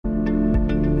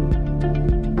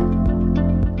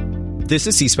This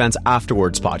is C-SPAN's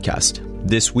Afterwards podcast.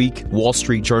 This week, Wall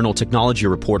Street Journal technology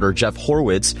reporter Jeff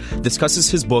Horwitz discusses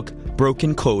his book,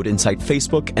 Broken Code Inside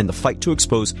Facebook and the Fight to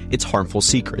Expose Its Harmful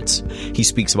Secrets. He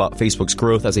speaks about Facebook's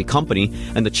growth as a company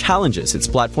and the challenges its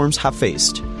platforms have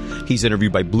faced. He's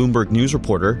interviewed by Bloomberg News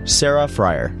reporter Sarah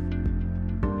Fryer.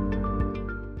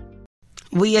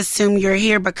 We assume you're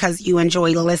here because you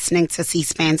enjoy listening to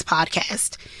C-SPAN's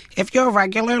podcast. If you're a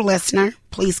regular listener,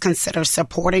 please consider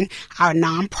supporting our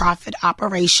nonprofit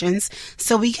operations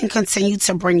so we can continue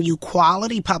to bring you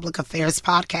quality public affairs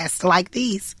podcasts like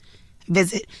these.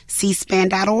 Visit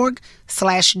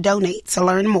cspan.org/donate to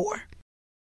learn more.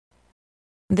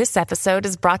 This episode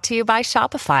is brought to you by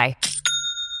Shopify.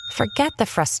 Forget the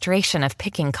frustration of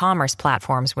picking commerce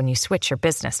platforms when you switch your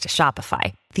business to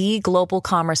Shopify, the global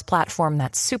commerce platform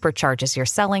that supercharges your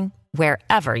selling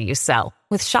wherever you sell.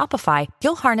 With Shopify,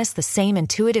 you'll harness the same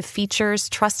intuitive features,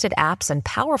 trusted apps, and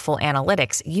powerful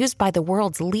analytics used by the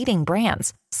world's leading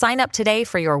brands. Sign up today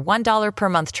for your $1 per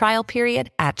month trial period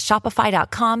at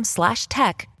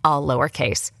shopify.com/tech, all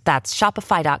lowercase. That's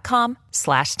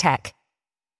shopify.com/tech.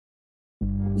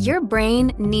 Your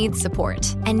brain needs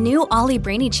support, and new Ollie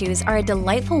Brainy Chews are a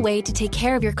delightful way to take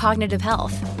care of your cognitive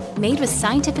health. Made with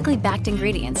scientifically backed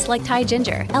ingredients like Thai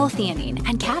ginger, L-theanine,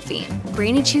 and caffeine,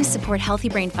 Brainy Chews support healthy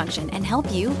brain function and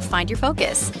help you find your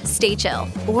focus, stay chill,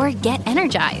 or get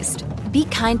energized. Be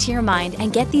kind to your mind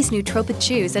and get these nootropic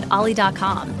chews at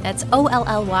ollie.com. That's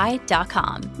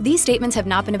OLLY.com. These statements have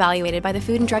not been evaluated by the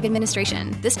Food and Drug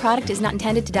Administration. This product is not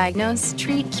intended to diagnose,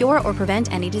 treat, cure, or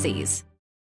prevent any disease.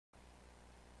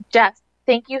 Jeff,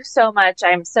 thank you so much.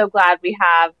 I'm so glad we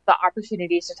have the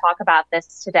opportunity to talk about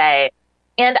this today.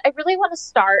 And I really want to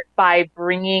start by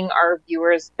bringing our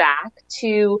viewers back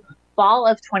to fall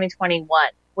of 2021,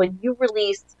 when you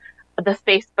released the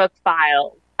Facebook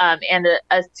Files and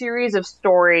a series of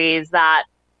stories that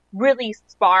really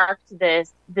sparked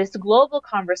this global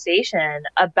conversation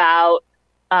about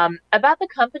the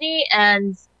company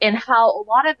and how a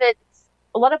lot of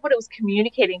what it was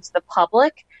communicating to the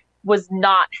public was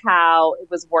not how it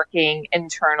was working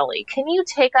internally. Can you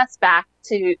take us back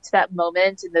to that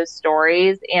moment in those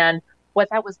stories and what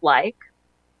that was like?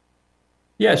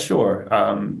 Yeah, sure.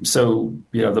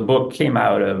 The book came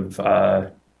out of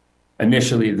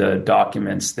initially the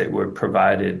documents that were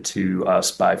provided to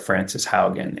us by Frances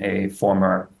Haugen, a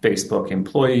former Facebook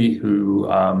employee who,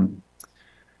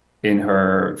 in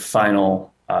her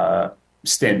final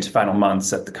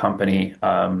months at the company,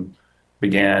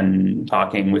 began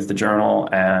talking with the Journal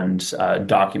and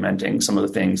documenting some of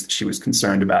the things that she was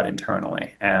concerned about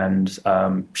internally. And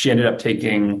she ended up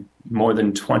taking more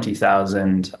than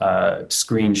 20,000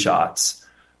 screenshots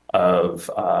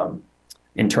of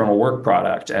internal work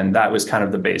product. And that was kind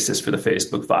of the basis for the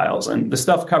Facebook Files. And the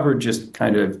stuff covered just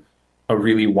kind of a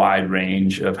really wide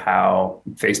range of how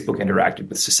Facebook interacted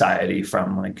with society,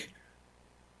 from like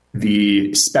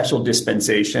the special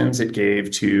dispensations it gave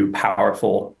to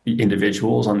powerful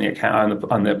individuals on the account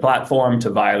on the platform to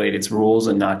violate its rules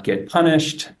and not get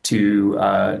punished, to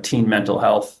teen mental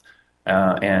health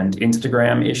and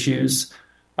Instagram issues,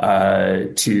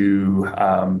 to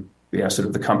sort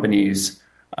of the company's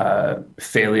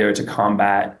failure to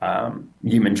combat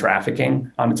human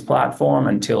trafficking on its platform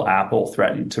until Apple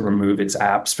threatened to remove its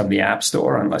apps from the App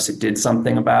Store unless it did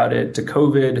something about it, to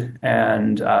COVID,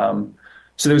 and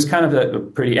so there was kind of a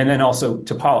pretty, and then also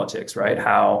to politics, right?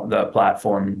 How the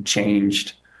platform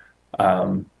changed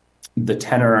the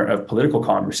tenor of political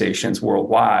conversations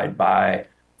worldwide by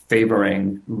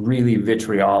favoring really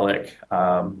vitriolic,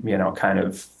 kind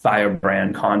of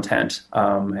firebrand content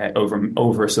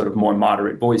over sort of more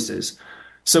moderate voices.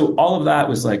 So all of that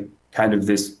was like kind of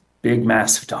this big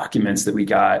mass of documents that we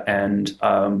got, and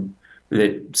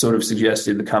that sort of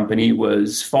suggested the company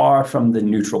was far from the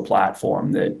neutral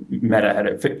platform that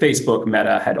Facebook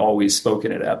Meta had always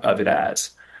spoken of it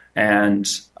as. And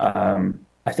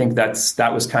I think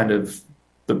that was kind of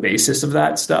the basis of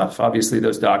that stuff. Obviously,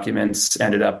 those documents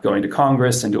ended up going to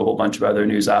Congress and to a whole bunch of other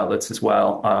news outlets as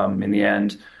well in the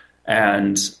end.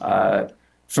 And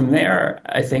from there,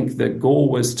 I think the goal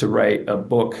was to write a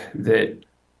book that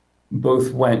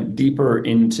both went deeper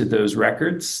into those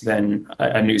records than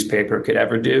a newspaper could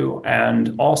ever do,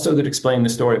 and also that explained the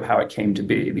story of how it came to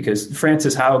be. Because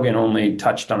Frances Haugen only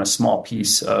touched on a small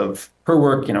piece of her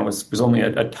work, was only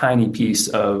a tiny piece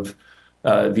of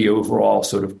the overall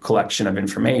sort of collection of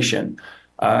information.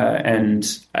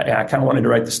 And I kind of wanted to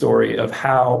write the story of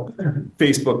how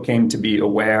Facebook came to be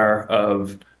aware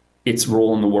of its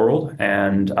role in the world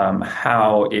and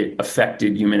how it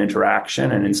affected human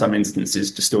interaction and in some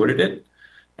instances distorted it.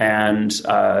 and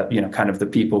kind of the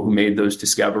people who made those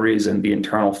discoveries and the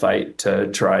internal fight to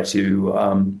try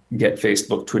to get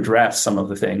Facebook to address some of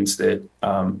the things that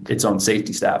its own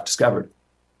safety staff discovered.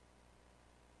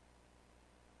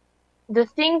 The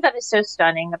thing that is so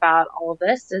stunning about all of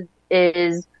this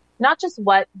is not just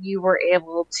what you were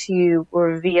able to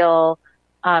reveal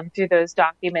through those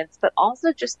documents, but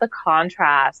also just the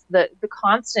contrast, the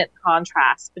constant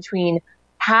contrast between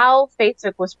how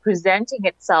Facebook was presenting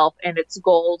itself and its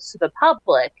goals to the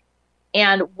public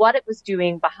and what it was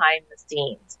doing behind the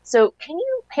scenes. So can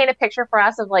you paint a picture for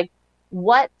us of like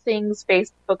what things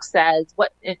Facebook says,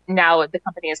 what now the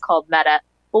company is called Meta,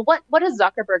 but what does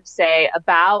Zuckerberg say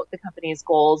about the company's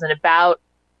goals and about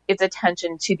its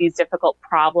attention to these difficult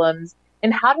problems?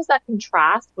 And how does that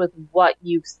contrast with what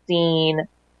you've seen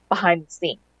behind the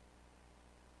scenes?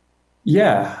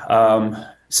 Yeah.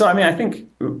 So, I mean, I think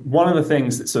one of the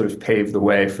things that sort of paved the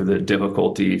way for the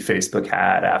difficulty Facebook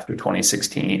had after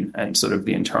 2016 and sort of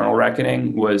the internal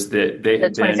reckoning was that they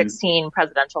had the 2016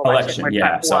 presidential election where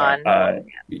Trump won.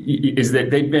 Is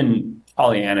that they'd been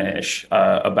Pollyanna-ish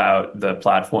about the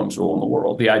platform's role in the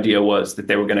world. The idea was that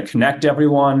they were going to connect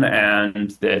everyone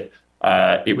and that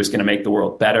it was going to make the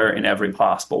world better in every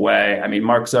possible way. I mean,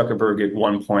 Mark Zuckerberg at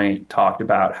one point talked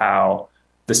about how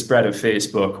the spread of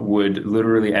Facebook would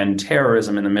literally end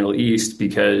terrorism in the Middle East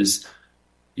because,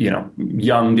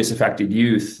 young disaffected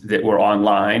youth that were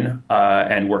online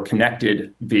and were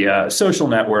connected via social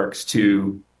networks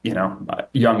to,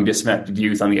 young disaffected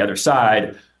youth on the other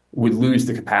side would lose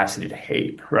the capacity to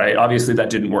hate, right? Obviously, that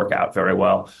didn't work out very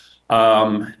well.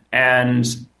 And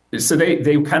so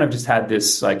they kind of just had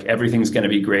this, like, everything's going to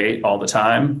be great all the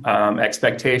time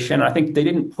expectation. I think they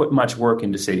didn't put much work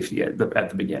into safety at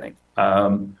the beginning.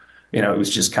 It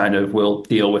was just kind of, we'll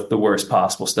deal with the worst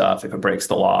possible stuff. If it breaks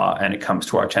the law and it comes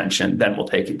to our attention, then we'll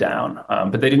take it down.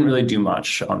 But they didn't really do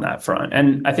much on that front.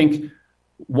 And I think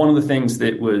one of the things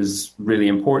that was really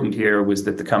important here was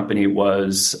that the company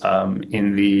was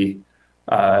in the,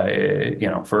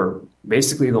 for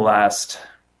basically the last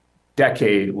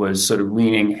decade was sort of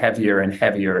leaning heavier and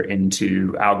heavier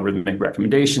into algorithmic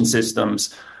recommendation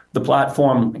systems. The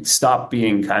platform stopped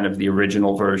being kind of the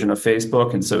original version of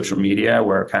Facebook and social media,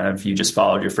 where kind of you just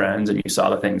followed your friends and you saw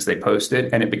the things they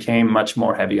posted, and it became much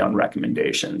more heavy on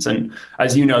recommendations. And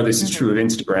as you know, this is true of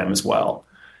Instagram as well.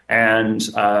 And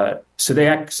so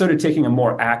they started taking a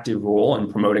more active role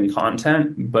in promoting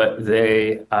content, but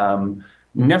they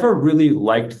never really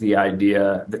liked the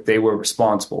idea that they were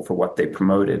responsible for what they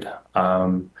promoted.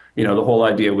 The whole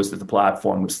idea was that the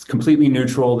platform was completely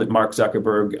neutral, that Mark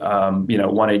Zuckerberg,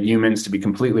 wanted humans to be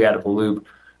completely out of the loop.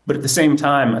 But at the same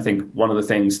time, I think one of the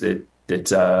things that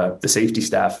the safety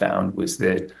staff found was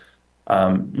that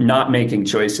not making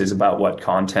choices about what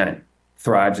content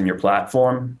thrives in your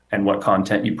platform and what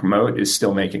content you promote is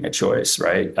still making a choice,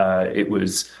 right? It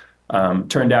was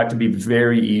turned out to be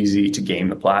very easy to game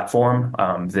the platform,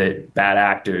 that bad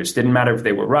actors, didn't matter if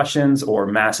they were Russians or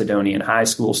Macedonian high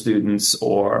school students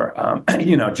or,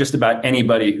 just about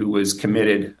anybody who was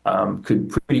committed could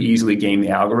pretty easily game the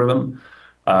algorithm.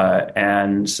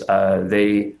 And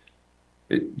they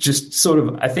just sort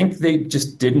of, I think they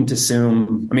just didn't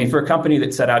assume, I mean, for a company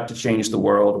that set out to change the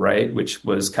world, right, which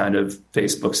was kind of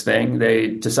Facebook's thing,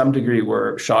 they, to some degree,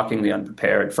 were shockingly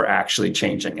unprepared for actually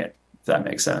changing it, if that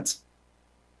makes sense.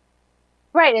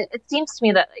 Right. It seems to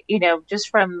me that, just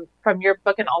from your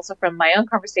book and also from my own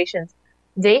conversations,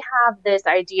 they have this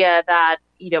idea that,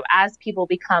 as people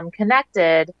become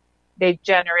connected, they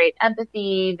generate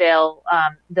empathy, they'll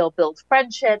build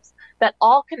friendships, that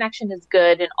all connection is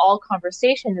good and all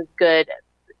conversation is good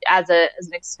as an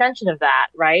extension of that,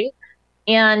 right?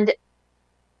 And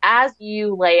as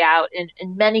you lay out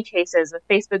in many cases with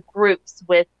Facebook groups,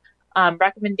 with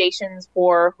recommendations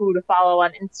for who to follow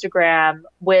on Instagram,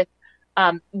 with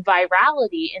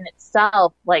virality in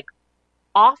itself, like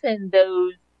often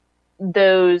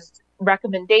those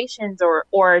recommendations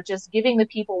or just giving the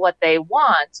people what they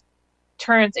want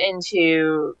turns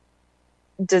into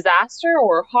disaster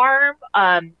or harm.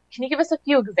 Can you give us a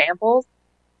few examples?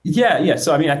 Yeah.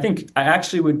 So, I mean, I think I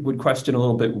actually would question a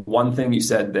little bit one thing you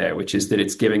said there, which is that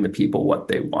it's giving the people what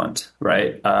they want,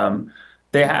 right?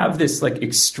 They have this like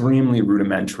extremely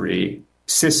rudimentary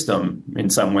system in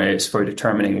some ways for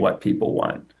determining what people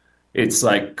want. It's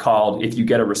like called, if you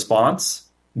get a response,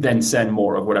 then send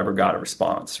more of whatever got a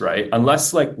response, right?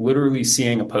 Unless like literally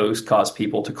seeing a post cause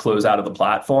people to close out of the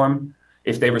platform,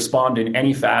 if they respond in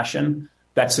any fashion,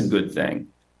 that's a good thing.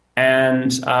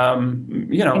 And,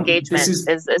 engagement is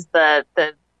the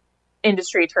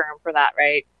industry term for that,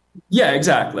 right? Yeah,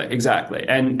 exactly.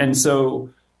 And so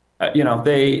and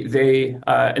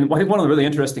I think one of the really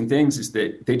interesting things is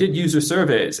that they did user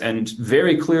surveys, and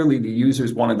very clearly the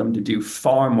users wanted them to do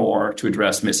far more to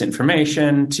address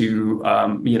misinformation, to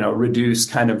reduce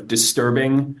kind of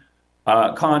disturbing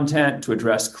content, to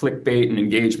address clickbait and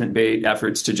engagement bait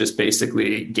efforts, to just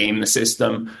basically game the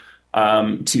system,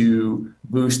 to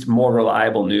boost more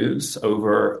reliable news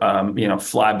over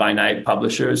fly-by-night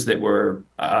publishers that were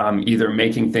either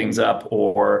making things up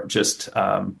or just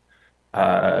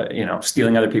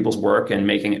stealing other people's work and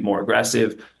making it more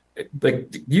aggressive.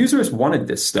 Like, users wanted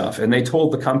this stuff, and they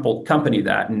told the company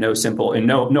that in no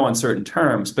uncertain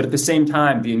terms. But at the same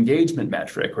time, the engagement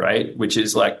metric, right, which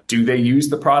is like, do they use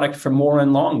the product for more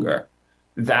and longer?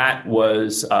 That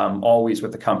was always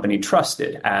what the company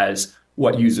trusted as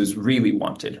what users really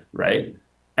wanted, right?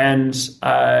 And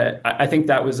I think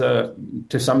that was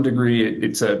to some degree,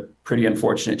 it's a pretty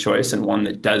unfortunate choice, and one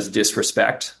that does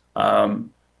disrespect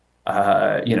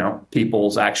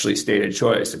people's actually stated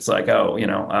choice. It's like,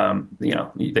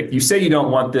 you say you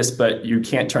don't want this, but you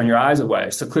can't turn your eyes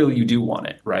away. So clearly you do want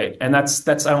it, right? And that's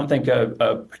I don't think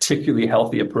a particularly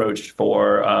healthy approach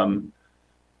or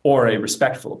a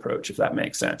respectful approach, if that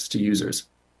makes sense, to users.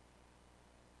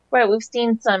 Right. We've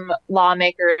seen some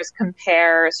lawmakers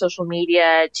compare social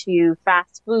media to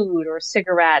fast food or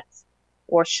cigarettes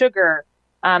or sugar.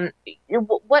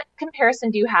 What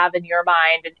comparison do you have in your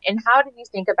mind, and how did you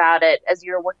think about it as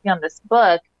you're working on this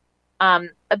book,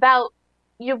 about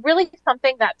really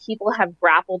something that people have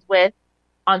grappled with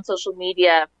on social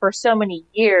media for so many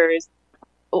years?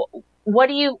 What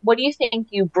do you think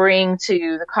you bring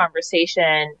to the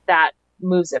conversation that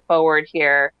moves it forward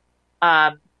here?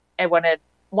 I want to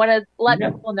let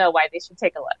people know why they should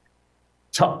take a look.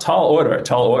 Tall order.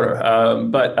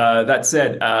 But that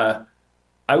said,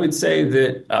 I would say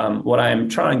that what I am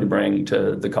trying to bring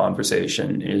to the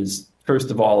conversation is,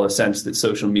 first of all, a sense that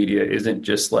social media isn't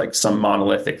just like some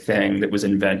monolithic thing that was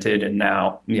invented and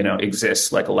now,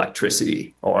 exists like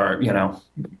electricity or,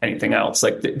 anything else.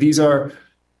 Like these are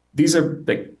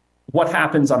like, what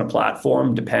happens on a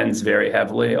platform depends very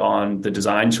heavily on the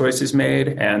design choices made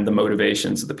and the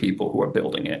motivations of the people who are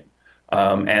building it.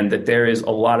 And that there is a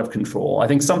lot of control. I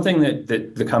think something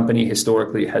that the company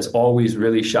historically has always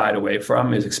really shied away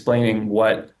from is explaining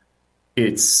what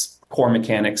its core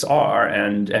mechanics are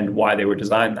and why they were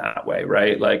designed that way,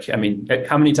 right? Like, I mean,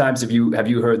 how many times have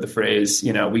you heard the phrase,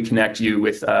 we connect you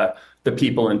with the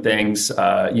people and things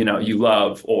you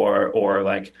love, or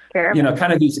like, sure.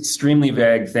 Kind of these extremely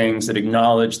vague things that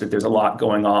acknowledge that there's a lot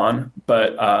going on,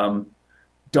 but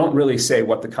don't really say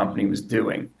what the company was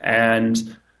doing.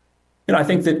 And I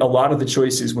think that a lot of the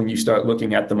choices, when you start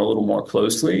looking at them a little more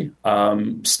closely,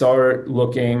 start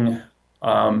looking,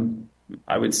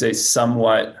 I would say,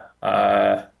 somewhat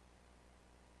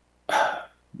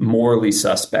morally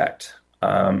suspect.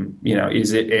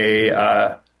 Is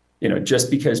it just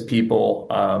because people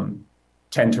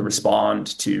tend to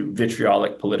respond to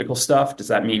vitriolic political stuff, does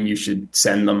that mean you should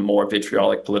send them more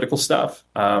vitriolic political stuff?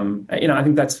 I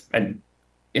think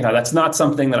that's not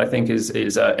something that I think is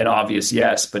an obvious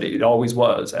yes, but it always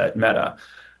was at Meta.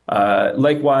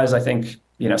 Likewise, I think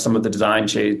some of the design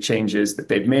changes that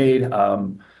they've made,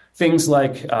 things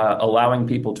like allowing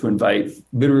people to invite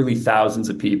literally thousands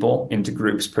of people into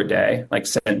groups per day, like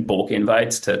send bulk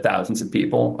invites to thousands of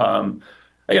people.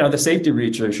 The safety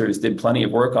researchers did plenty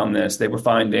of work on this. They were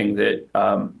finding that,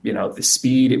 the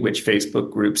speed at which Facebook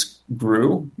groups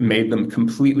grew made them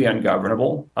completely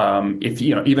ungovernable. If,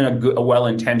 even a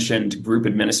well-intentioned group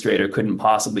administrator couldn't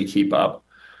possibly keep up.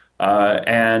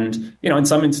 And in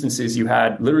some instances, you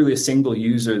had literally a single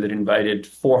user that invited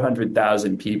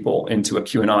 400,000 people into a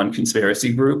QAnon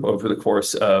conspiracy group over the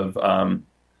course of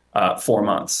 4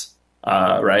 months,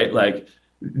 right? Like,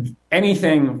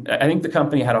 anything, I think the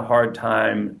company had a hard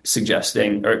time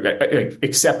suggesting or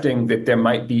accepting that there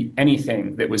might be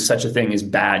anything that was such a thing as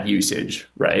bad usage,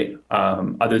 right?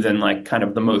 Other than like kind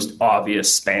of the most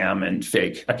obvious spam and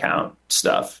fake account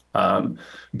stuff.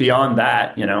 Beyond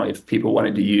that, if people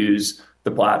wanted to use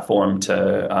the platform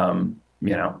to,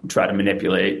 try to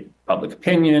manipulate public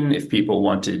opinion, if people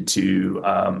wanted to,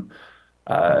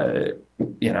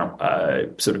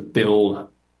 sort of build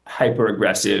hyper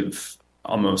aggressive,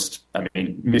 almost,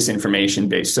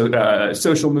 misinformation-based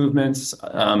social movements,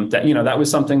 that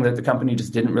was something that the company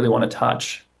just didn't really want to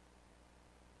touch.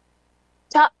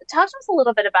 Talk to us a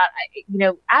little bit about,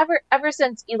 ever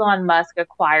since Elon Musk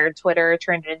acquired Twitter,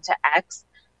 turned it into X,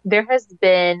 there has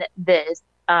been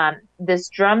this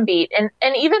drumbeat, and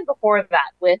even before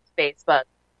that with Facebook,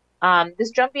 this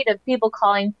drumbeat of people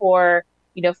calling for,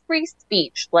 free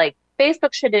speech. Like,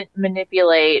 Facebook shouldn't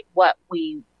manipulate what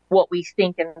we what we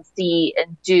think and see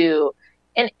and do.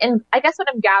 And I guess what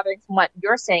I'm gathering from what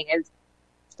you're saying is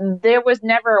there was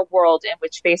never a world in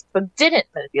which Facebook didn't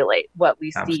manipulate what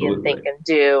we see and think and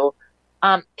do.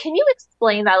 Can you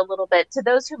explain that a little bit to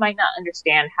those who might not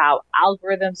understand how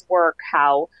algorithms work,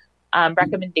 how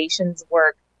recommendations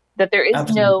work, that there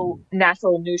is no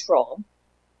natural neutral?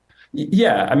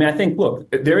 Yeah, I mean, I think, look,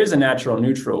 there is a natural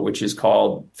neutral, which is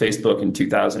called Facebook in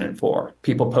 2004.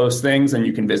 People post things and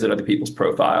you can visit other people's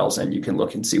profiles and you can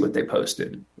look and see what they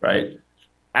posted, right?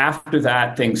 After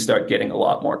that, things start getting a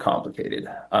lot more complicated.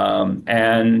 I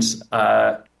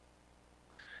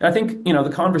think,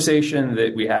 the conversation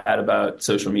that we had about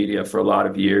social media for a lot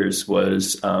of years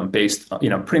was based,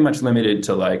 pretty much limited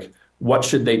to like, what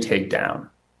should they take down,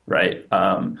 right?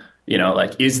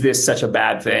 Is this such a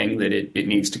bad thing that it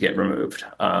needs to get removed?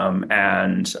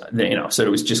 So it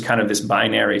was just kind of this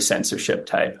binary censorship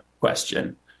type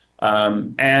question.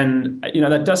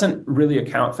 That doesn't really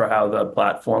account for how the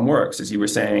platform works. As you were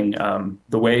saying,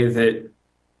 the way that,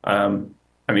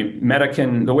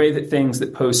 the way that things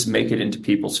that posts make it into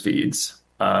people's feeds,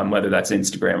 whether that's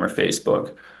Instagram or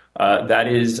Facebook, that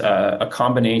is a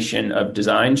combination of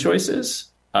design choices,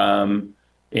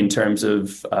 in terms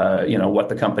of, what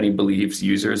the company believes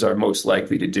users are most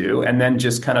likely to do. And then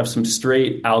just kind of some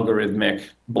straight algorithmic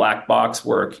black box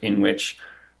work in which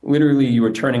literally you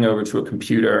are turning over to a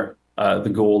computer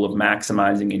the goal of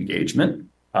maximizing engagement,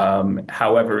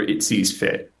 however it sees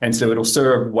fit. And so it'll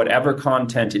serve whatever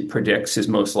content it predicts is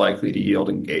most likely to yield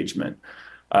engagement.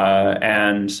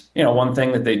 One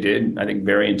thing that they did, I think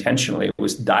very intentionally,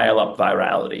 was dial up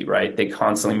virality, right? They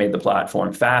constantly made the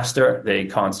platform faster. They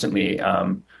constantly,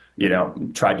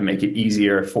 tried to make it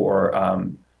easier for,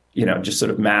 just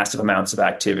sort of massive amounts of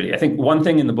activity. I think one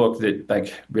thing in the book that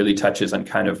like really touches on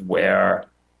kind of where,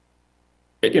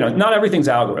 not everything's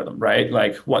algorithm, right?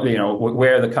 Like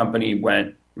where the company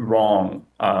went wrong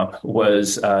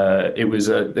was it was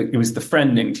the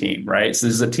friending team, right? So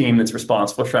this is a team that's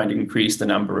responsible for trying to increase the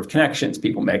number of connections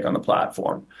people make on the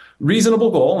platform.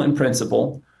 Reasonable goal in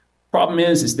principle. Problem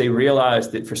is they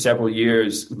realized that for several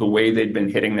years the way they'd been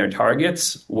hitting their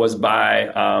targets was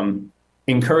by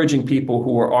encouraging people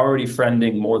who were already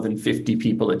friending more than 50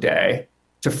 people a day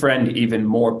to friend even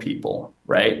more people,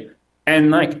 right?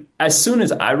 And like as soon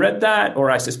as I read that,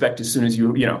 or I suspect as soon as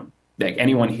like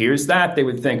anyone hears that, they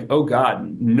would think, oh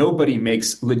God, nobody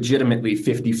makes legitimately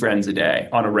 50 friends a day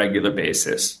on a regular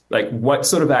basis. Like what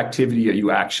sort of activity are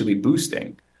you actually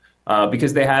boosting?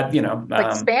 Because they had, like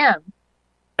spam.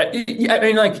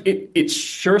 It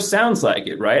sure sounds like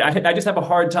it, right? I just have a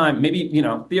hard time. Maybe,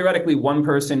 theoretically one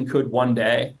person could one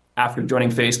day after joining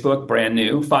Facebook, brand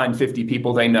new, find 50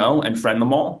 people they know and friend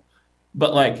them all.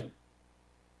 But like,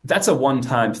 that's a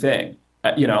one-time thing,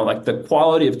 like the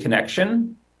quality of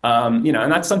connection,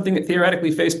 and that's something that theoretically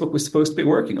Facebook was supposed to be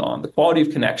working on. The quality of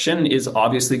connection is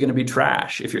obviously going to be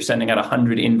trash if you're sending out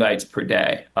 100 invites per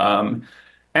day.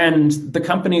 And the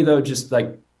company, though, just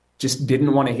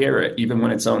didn't want to hear it, even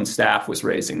when its own staff was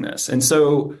raising this. And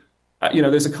so,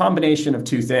 there's a combination of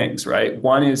two things, right?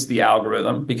 One is the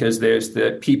algorithm, because there's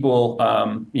the people,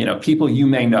 people you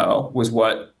may know was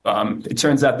what it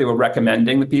turns out they were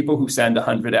recommending the people who send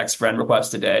 100x friend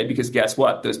requests a day, because guess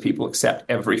what? Those people accept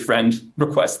every friend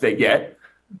request they get.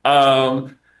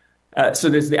 So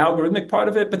there's the algorithmic part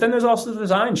of it, but then there's also the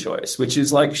design choice, which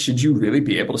is like, should you really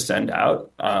be able to send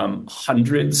out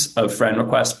hundreds of friend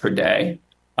requests per day?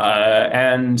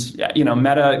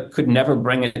 Meta could never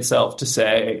bring itself to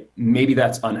say, maybe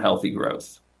that's unhealthy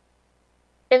growth.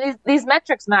 And these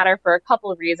metrics matter for a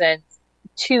couple of reasons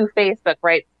to Facebook,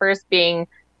 right? First being,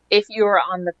 if you're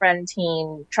on the friend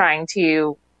team trying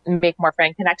to make more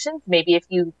friend connections, maybe if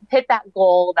you hit that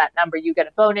goal, that number, you get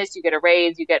a bonus, you get a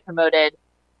raise, you get promoted.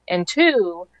 And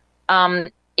two,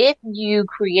 if you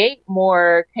create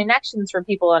more connections for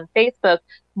people on Facebook,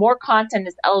 more content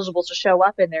is eligible to show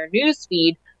up in their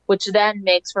newsfeed, which then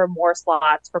makes for more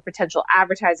slots for potential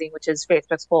advertising, which is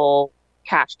Facebook's whole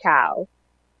cash cow.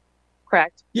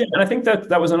 Correct? Yeah, and I think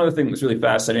that was another thing that was really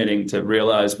fascinating to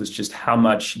realize, was just how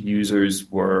much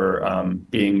users were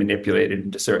being manipulated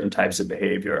into certain types of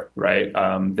behavior, right?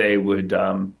 They would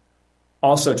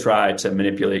also try to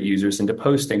manipulate users into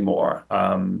posting more,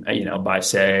 by,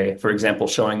 say, for example,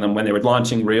 showing them when they were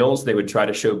launching Reels, they would try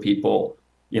to show people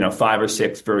 5 or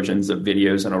 6 versions of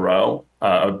videos in a row,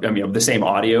 the same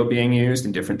audio being used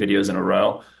in different videos in a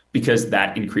row, because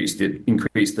that increased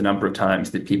the number of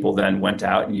times that people then went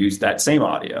out and used that same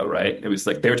audio, right? It was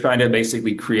like they were trying to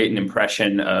basically create an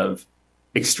impression of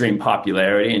extreme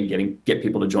popularity and get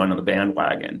people to join on the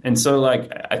bandwagon. And so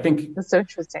like, I think That's so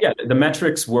interesting. Yeah, the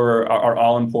metrics are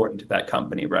all important to that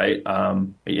company, right?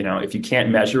 If you can't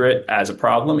measure it as a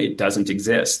problem, it doesn't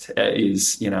exist,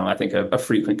 is, I think a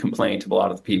frequent complaint of a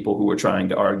lot of the people who were trying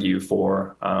to argue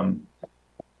for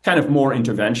kind of more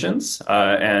interventions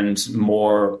and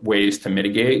more ways to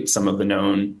mitigate some of the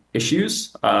known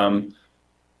issues. And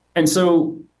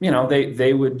so,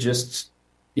 they would just,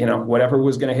 whatever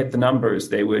was going to hit the numbers,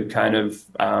 they would kind of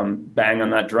bang on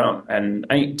that drum. And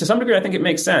to some degree, I think it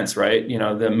makes sense, right?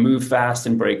 The move fast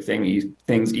and break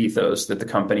things ethos that the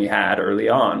company had early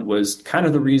on was kind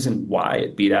of the reason why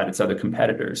it beat out its other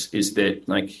competitors, is that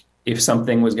like if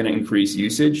something was going to increase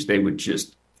usage, they would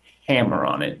just hammer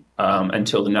on it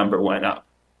until the number went up.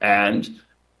 And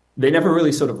they never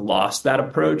really sort of lost that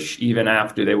approach, even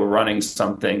after they were running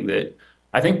something that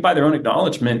I think by their own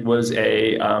acknowledgement was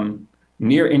a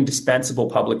near indispensable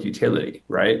public utility,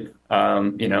 right?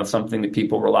 Something that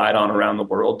people relied on around the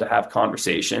world to have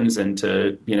conversations and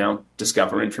to,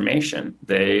 discover information.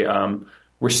 They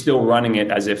were still running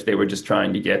it as if they were just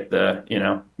trying to get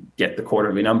the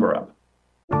quarterly number up.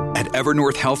 At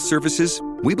Evernorth Health Services,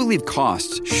 we believe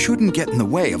costs shouldn't get in the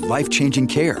way of life-changing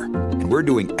care, and we're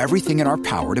doing everything in our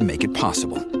power to make it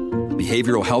possible.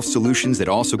 Behavioral health solutions that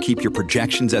also keep your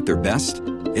projections at their best?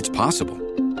 It's possible.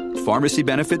 Pharmacy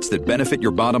benefits that benefit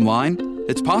your bottom line?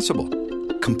 It's possible.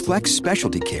 Complex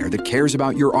specialty care that cares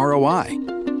about your ROI?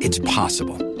 It's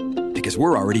possible. Because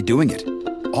we're already doing it.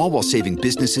 All while saving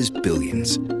businesses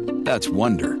billions. That's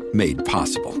Wonder made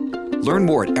possible. Learn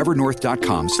more at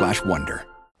evernorth.com/wonder.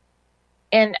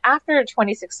 And after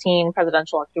 2016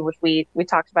 presidential election, which we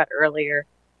talked about earlier,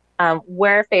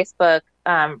 where Facebook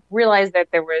realized that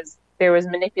there was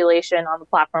manipulation on the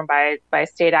platform by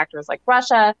state actors like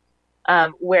Russia,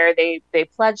 where they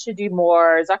pledged to do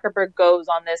more. Zuckerberg goes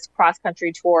on this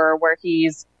cross-country tour where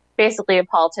he's basically a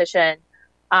politician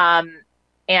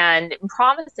and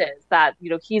promises that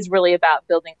he's really about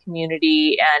building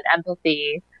community and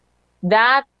empathy.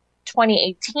 That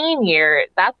 2018 year,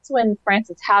 that's when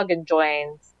Frances Haugen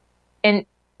joins. And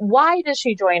why does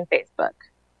she join Facebook?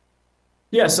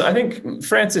 Yeah, so I think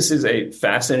Frances is a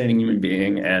fascinating human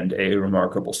being and a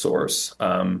remarkable source.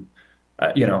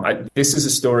 This is a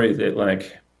story that,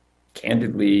 like,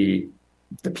 candidly,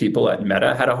 the people at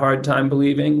Meta had a hard time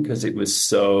believing because it was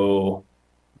so,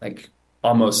 like,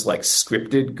 almost like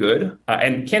scripted good.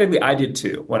 And candidly, I did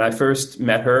too. When I first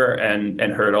met her and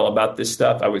heard all about this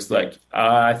stuff, I was like,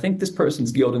 I think this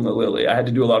person's gilding the lily. I had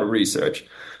to do a lot of research.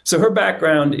 So her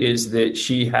background is that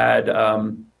she had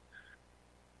a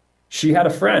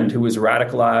friend who was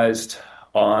radicalized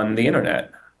on the internet.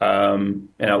 And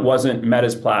it wasn't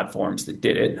Meta's platforms that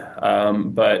did it.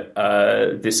 But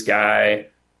this guy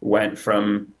went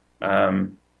from,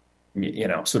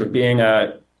 sort of being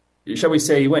shall we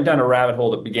say, he went down a rabbit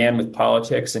hole that began with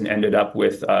politics and ended up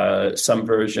with some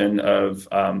version of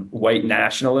white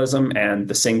nationalism and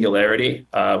the singularity,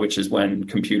 which is when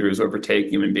computers overtake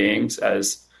human beings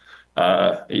as,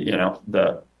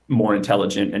 the more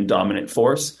intelligent and dominant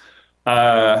force.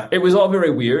 It was all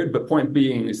very weird, but point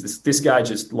being is this guy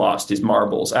just lost his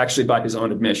marbles, actually by his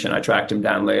own admission. I tracked him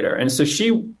down later. And so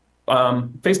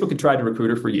Facebook had tried to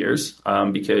recruit her for years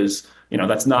because,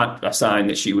 that's not a sign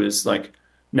that she was like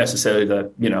necessarily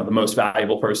the most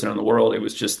valuable person in the world. It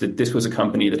was just that this was a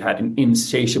company that had an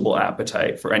insatiable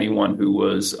appetite for anyone who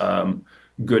was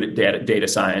good at data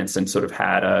science and sort of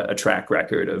had a track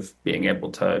record of being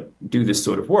able to do this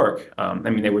sort of work.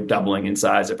 They were doubling in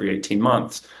size every 18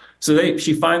 months. So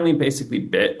she finally basically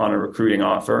bit on a recruiting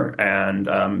offer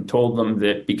and told them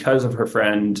that because of her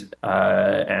friend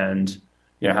and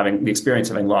having the experience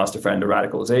of having lost a friend to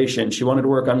radicalization, she wanted to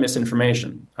work on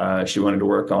misinformation. She wanted to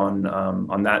work on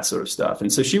that sort of stuff.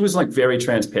 And so she was like very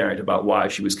transparent about why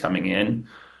she was coming in,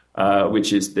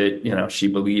 which is that, she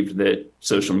believed that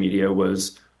social media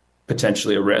was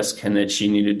potentially a risk and that she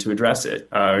needed to address it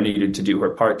or needed to do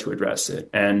her part to address it.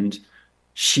 And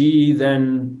she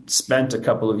then spent a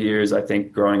couple of years, I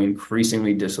think, growing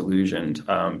increasingly disillusioned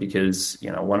because,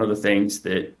 one of the things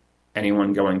that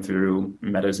anyone going through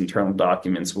Meta's internal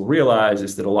documents will realize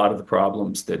is that a lot of the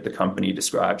problems that the company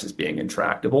describes as being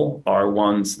intractable are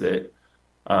ones that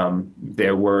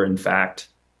there were, in fact,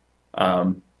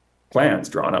 plans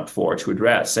drawn up for to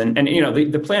address. And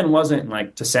the plan wasn't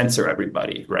like to censor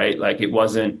everybody, right? Like it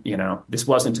wasn't, this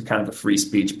wasn't a kind of a free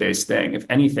speech based thing. If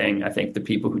anything, I think the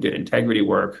people who did integrity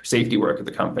work, safety work at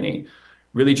the company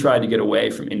really tried to get away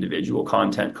from individual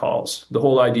content calls. The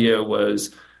whole idea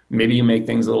was maybe you make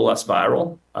things a little less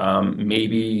viral.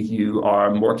 Maybe you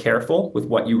are more careful with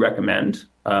what you recommend.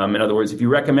 In other words, if you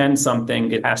recommend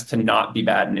something, it has to not be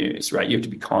bad news, right? You have to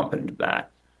be confident of that.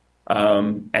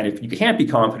 And if you can't be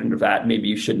confident of that, maybe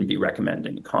you shouldn't be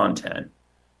recommending content.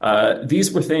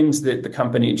 These were things that the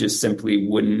company just simply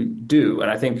wouldn't do.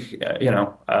 And I think,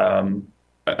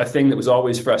 a thing that was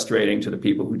always frustrating to the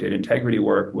people who did integrity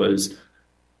work was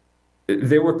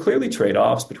there were clearly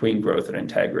trade-offs between growth and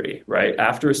integrity, right?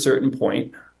 After a certain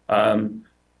point,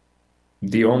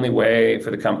 the only way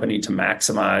for the company to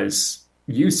maximize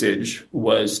usage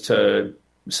was to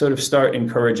sort of start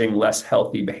encouraging less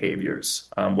healthy behaviors,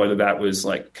 whether that was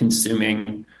like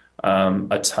consuming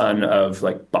a ton of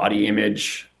like body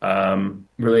image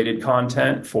related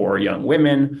content for young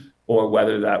women, or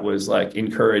whether that was like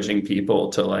encouraging people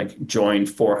to like join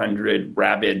 400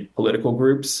 rabid political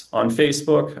groups on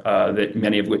Facebook, that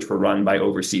many of which were run by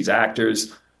overseas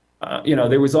actors.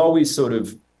 There was always sort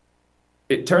of,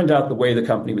 it turned out the way the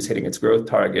company was hitting its growth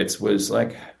targets was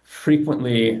like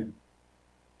frequently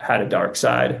had a dark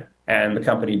side, and the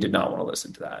company did not want to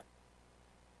listen to that.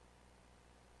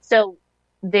 So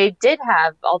they did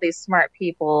have all these smart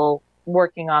people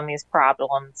working on these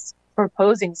problems,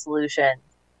 proposing solutions.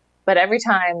 But every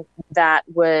time that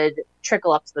would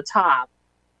trickle up to the top,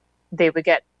 they would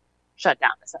get shut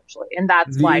down, essentially. And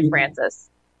that's why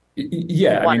Francis.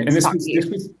 Yeah, I mean, and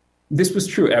this was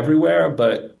true everywhere,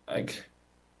 but like,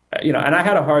 and I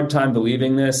had a hard time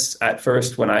believing this at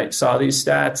first when I saw these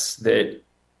stats that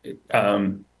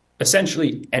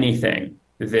essentially anything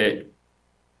that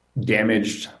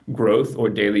damaged growth or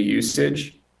daily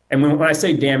usage. And when I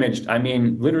say damaged, I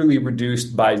mean literally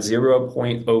reduced by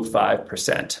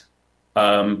 0.05%.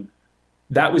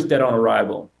 That was dead on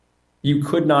arrival. You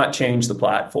could not change the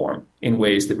platform in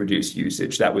ways that reduced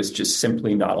usage. That was just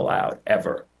simply not allowed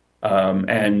ever.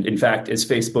 And in fact, as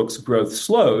Facebook's growth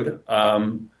slowed,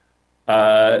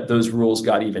 those rules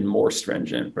got even more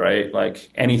stringent, right? Like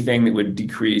anything that would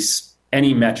decrease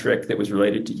any metric that was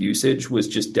related to usage was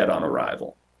just dead on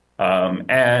arrival.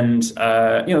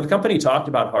 The company talked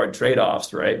about hard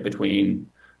trade-offs, right, between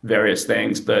various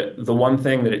things, but the one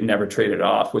thing that it never traded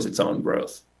off was its own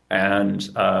growth. And,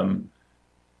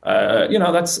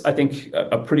 that's, I think,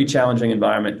 a pretty challenging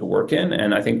environment to work in.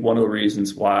 And I think one of the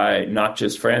reasons why not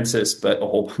just Francis, but a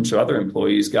whole bunch of other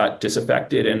employees got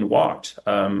disaffected and walked.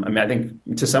 I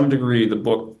think to some degree, the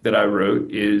book that I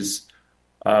wrote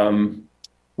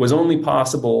was only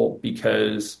possible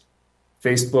because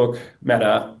Facebook,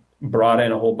 Meta, brought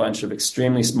in a whole bunch of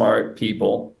extremely smart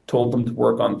people, told them to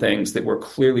work on things that were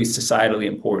clearly societally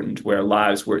important, where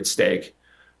lives were at stake.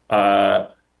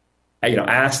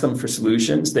 Asked them for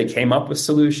solutions. They came up with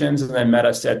solutions, and then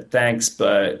Meta said, thanks,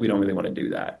 but we don't really want to do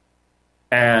that.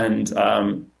 And,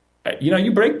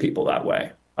 you break people that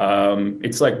way.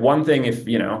 It's like one thing if,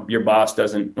 your boss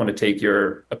doesn't want to take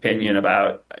your opinion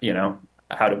about,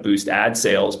 how to boost ad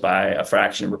sales by a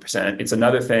fraction of a percent. It's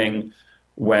another thing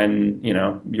when,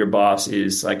 your boss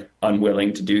is like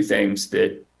unwilling to do things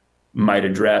that might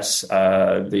address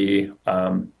the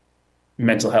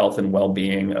mental health and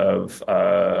well-being of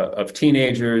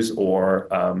teenagers, or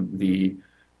a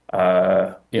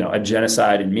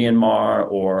genocide in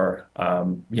Myanmar, or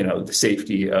the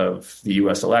safety of the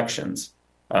U.S. elections.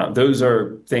 Those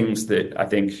are things that I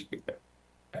think,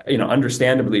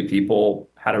 understandably, people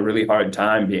had a really hard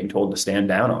time being told to stand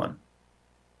down on.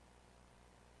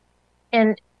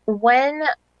 And when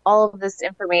all of this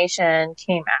information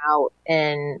came out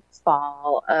in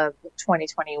fall of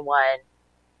 2021,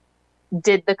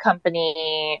 did the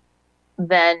company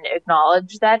then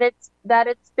acknowledge that it's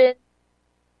been,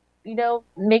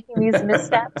 making these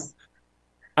missteps?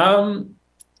 It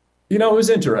was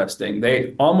interesting.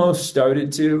 They almost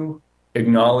started to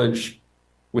acknowledge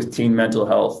with teen mental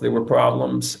health there were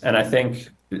problems, and I think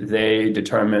they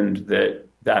determined that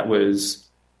that was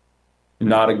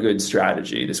not a good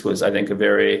strategy. This was, I think, a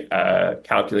very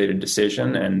calculated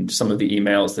decision, and some of the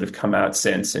emails that have come out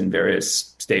since in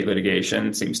various state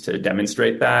litigation seems to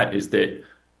demonstrate that, is that,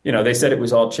 they said it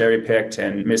was all cherry-picked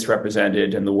and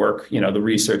misrepresented, and the work, the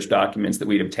research documents that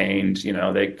we'd obtained,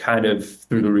 they kind of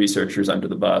threw the researchers under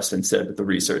the bus and said that the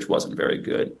research wasn't very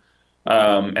good,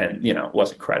 and,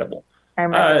 wasn't credible. I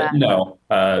remember that. No,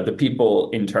 the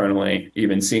people internally,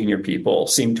 even senior people,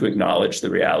 seem to acknowledge the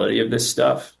reality of this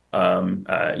stuff. You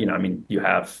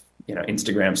have,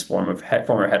 Instagram's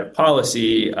former head of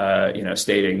policy,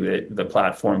 stating that the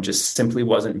platform just simply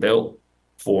wasn't built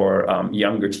for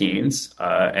younger teens,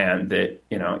 and that,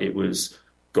 it was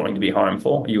going to be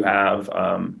harmful. You have,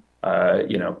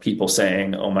 people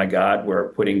saying, oh my God, we're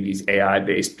putting these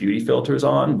AI-based beauty filters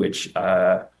on, which,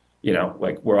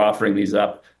 like we're offering these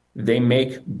up. They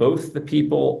make both the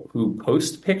people who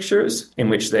post pictures in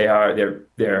which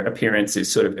their appearance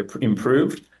is sort of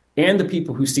improved, and the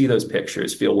people who see those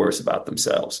pictures feel worse about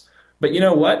themselves. But you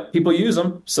know what? People use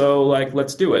them, so like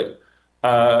let's do it.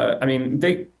 I mean,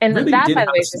 they and really that, did by the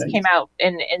have way, a just sense. came out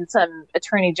in some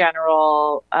attorney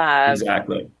general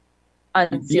Exactly.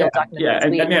 unsealed documents Yeah. this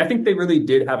And week. I mean, I think they really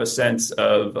did have a sense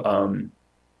of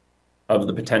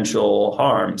the potential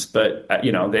harms, but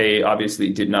they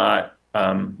obviously did not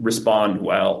respond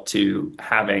well to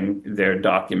having their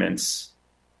documents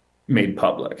made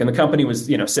public. And the company was,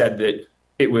 said that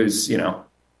it was,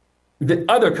 that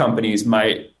other companies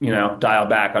might, dial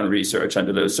back on research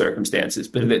under those circumstances,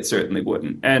 but it certainly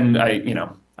wouldn't. And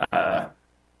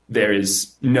there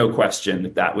is no question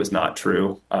that that was not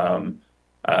true.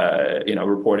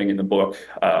 Reporting in the book,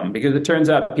 because it turns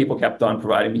out people kept on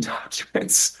providing me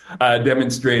documents,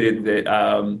 demonstrated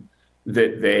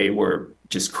that they were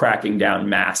just cracking down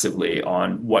massively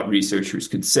on what researchers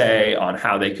could say, on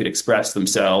how they could express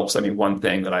themselves. I mean, one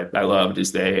thing that I loved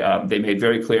is they made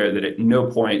very clear that at no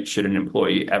point should an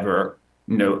employee ever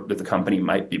note that the company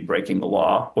might be breaking the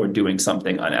law or doing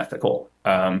something unethical.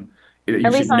 You At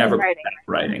should least not never in put writing. that in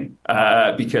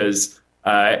writing, because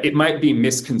it might be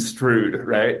misconstrued,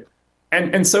 right?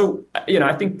 And so,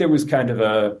 I think there was kind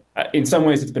of in some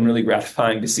ways, it's been really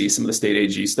gratifying to see some of the state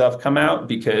AG stuff come out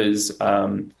because,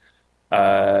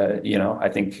 I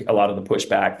think a lot of the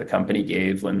pushback the company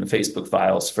gave when the Facebook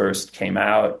files first came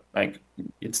out, like,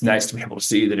 it's nice to be able to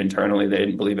see that internally they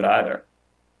didn't believe it either.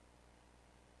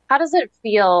 How does it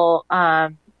feel,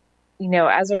 as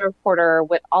a reporter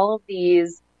with all of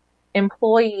these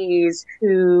employees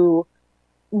who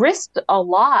risked a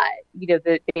lot?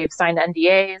 That they've signed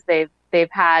NDAs, they've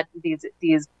had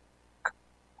these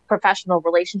professional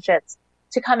relationships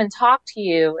to come and talk to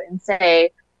you and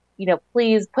say,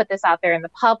 please put this out there in the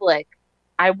public.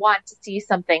 I want to see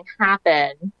something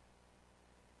happen,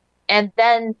 and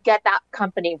then get that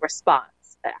company response.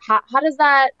 How do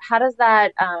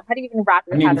you even wrap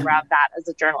your head around that as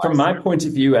a journalist? From my point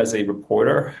of view as a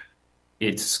reporter,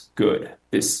 it's good.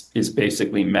 This is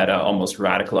basically Meta almost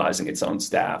radicalizing its own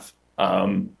staff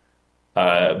by,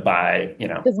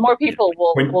 because more people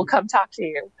will come talk to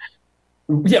you.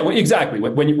 Yeah, well, exactly.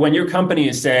 When your company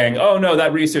is saying, "Oh no,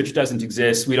 that research doesn't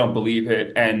exist, we don't believe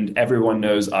it," and everyone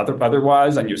knows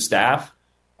otherwise on your staff,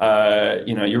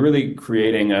 you're really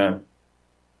creating a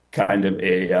kind of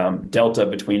a delta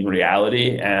between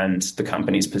reality and the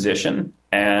company's position.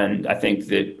 And I think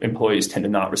that employees tend to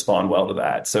not respond well to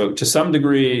that. So to some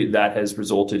degree, that has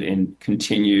resulted in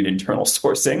continued internal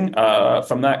sourcing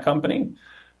from that company.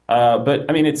 But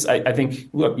I mean, I think,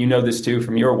 look, this too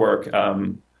from your work.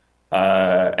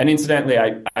 And incidentally,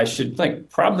 I should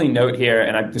probably note here,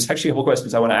 and there's actually a whole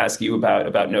questions I want to ask you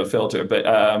about No Filter, but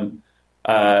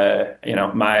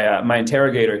my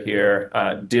interrogator here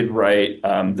did write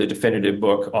the definitive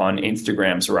book on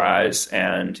Instagram's rise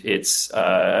and its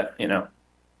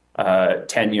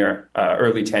tenure,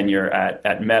 early tenure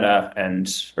at Meta,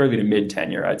 and early to mid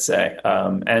tenure, I'd say.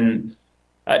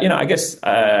 I guess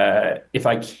if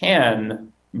I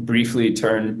can briefly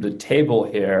turn the table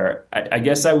here, I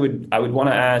guess I would want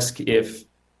to ask if,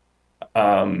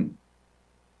 I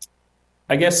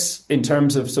guess in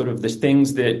terms of sort of the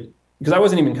things that, because I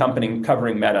wasn't even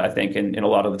covering Meta, I think, in a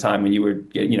lot of the time when you were,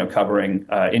 covering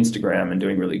Instagram and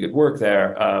doing really good work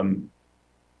there.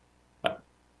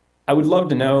 I would love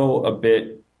to know a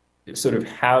bit sort of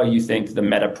how you think the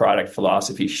Meta product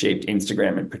philosophy shaped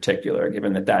Instagram in particular,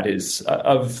 given that is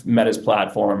of Meta's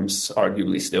platforms,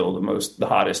 arguably still the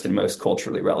hottest and most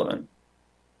culturally relevant.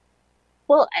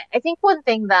 Well, I think one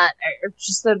thing that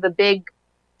just sort of the big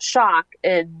shock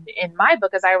in my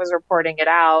book as I was reporting it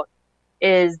out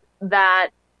is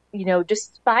that,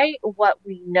 despite what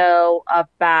we know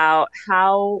about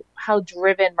how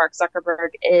driven Mark Zuckerberg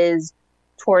is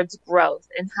towards growth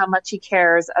and how much he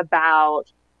cares about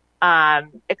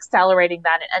accelerating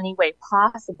that in any way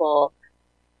possible,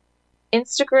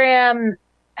 Instagram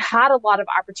had a lot of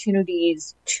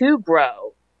opportunities to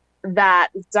grow that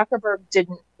Zuckerberg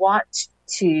didn't want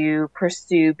to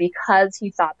pursue because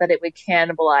he thought that it would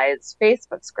cannibalize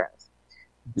Facebook's growth.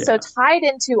 Yeah. So tied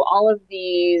into all of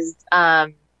these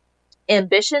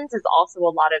ambitions is also a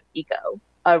lot of ego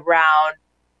around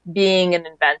being an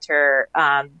inventor,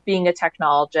 being a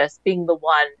technologist, being the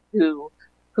one who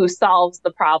solves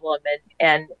the problem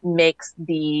and makes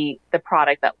the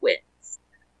product that wins.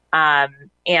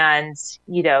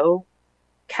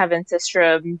 Kevin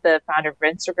Systrom, the founder of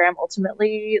Instagram,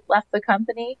 ultimately left the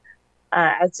company,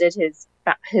 as did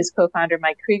his co-founder,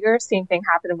 Mike Krieger. Same thing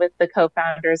happened with the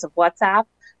co-founders of WhatsApp.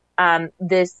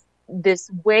 This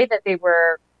this way that they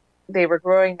were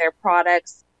growing their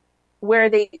products, where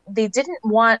they didn't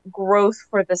want growth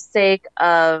for the sake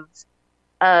of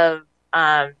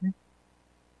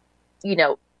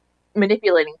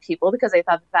manipulating people, because they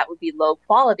thought that would be low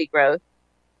quality growth.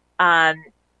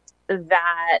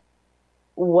 That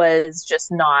was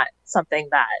just not something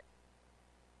that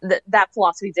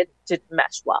philosophy didn't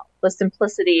mesh well. The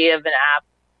simplicity of an app.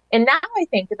 And now I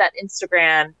think that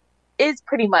Instagram is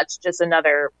pretty much just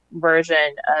another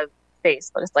version of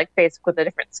Facebook. It's like Facebook with a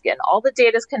different skin. All the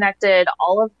data is connected.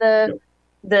 All of the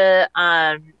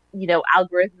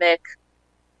algorithmic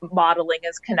modeling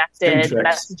is connected,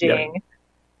 messaging. Yep.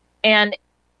 And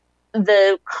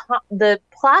the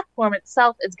platform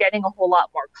itself is getting a whole lot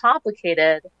more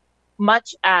complicated,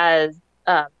 much as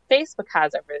Facebook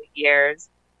has over the years,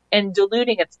 and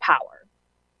diluting its power.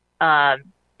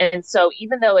 And so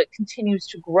even though it continues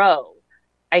to grow,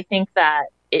 I think that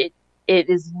it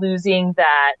is losing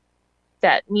that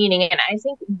meaning. And I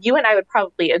think you and I would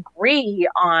probably agree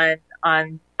on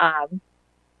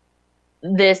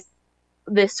this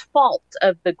fault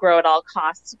of the grow at all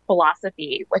costs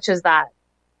philosophy, which is that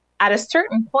at a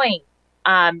certain point,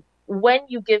 when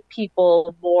you give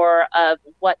people more of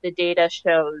what the data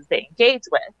shows they engage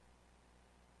with,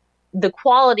 the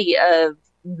quality of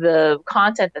the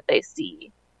content that they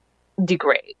see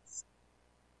degrades.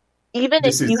 Even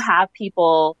if you have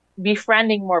people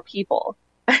befriending more people,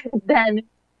 then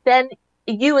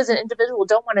you as an individual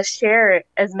don't want to share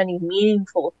as many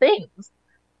meaningful things.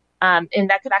 And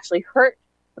that could actually hurt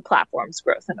the platform's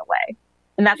growth in a way.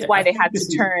 And that's why they had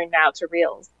to turn now to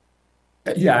Reels.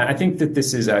 Yeah, I think that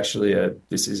this is actually a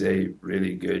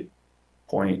really good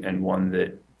point, and one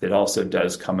that also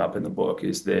does come up in the book,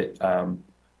 is that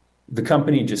the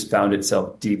company just found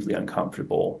itself deeply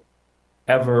uncomfortable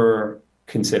ever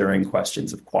considering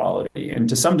questions of quality. And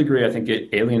to some degree, I think it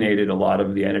alienated a lot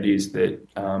of the entities that,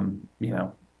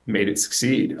 made it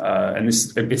succeed. And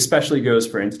this especially goes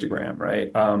for Instagram,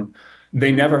 right?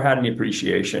 They never had any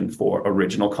appreciation for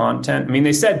original content. I mean,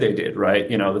 they said they did, right?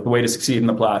 The way to succeed in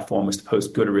the platform was to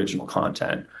post good original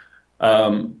content.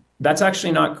 That's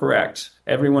actually not correct.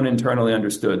 Everyone internally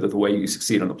understood that the way you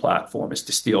succeed on the platform is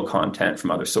to steal content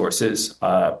from other sources,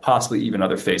 possibly even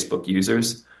other Facebook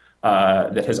users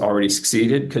that has already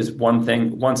succeeded. Because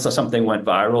once something went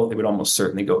viral, it would almost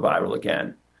certainly go viral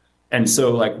again. And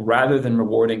so, rather than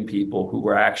rewarding people who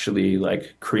were actually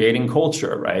creating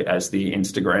culture, right, as the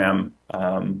Instagram,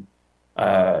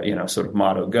 sort of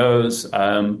motto goes,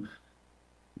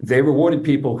 they rewarded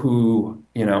people who,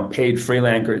 paid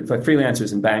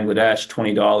freelancers in Bangladesh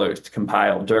 $20 to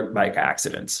compile dirt bike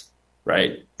accidents,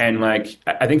 right? And I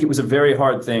think it was a very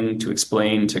hard thing to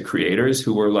explain to creators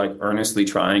who were earnestly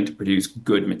trying to produce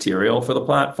good material for the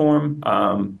platform.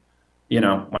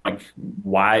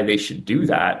 Why they should do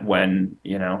that when,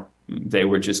 they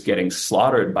were just getting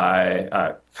slaughtered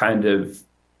by kind of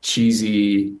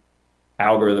cheesy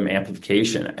algorithm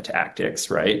amplification tactics,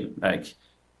 right?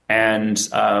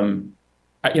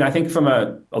 I think from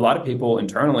a lot of people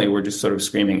internally were just sort of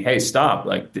screaming, hey, stop.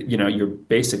 You're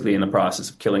basically in the process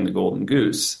of killing the golden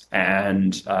goose.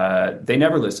 And they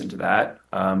never listened to that.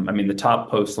 The top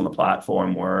posts on the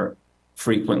platform were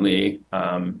frequently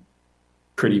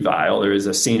pretty vile. There is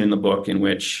a scene in the book in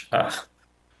which I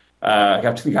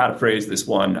have to think how to phrase this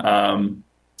one.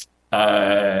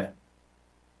 It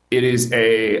is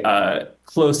a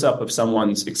close-up of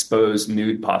someone's exposed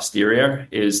nude posterior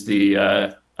is the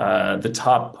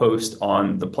top post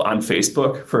on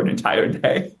Facebook for an entire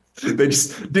day. They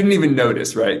just didn't even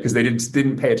notice, right? Because they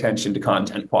didn't pay attention to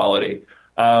content quality.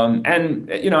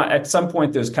 At some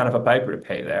point there's kind of a piper to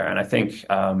pay there. And I think,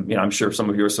 I'm sure some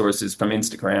of your sources from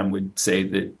Instagram would say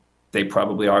that they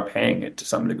probably are paying it to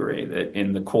some degree, that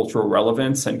in the cultural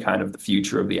relevance and kind of the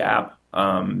future of the app,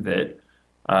 that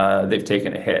they've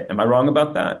taken a hit. Am I wrong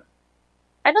about that?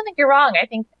 I don't think you're wrong. I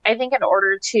think in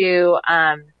order to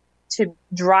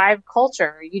drive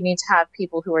culture, you need to have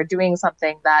people who are doing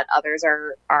something that others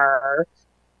are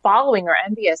following or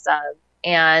envious of.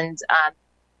 And,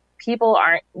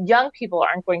 young people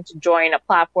aren't going to join a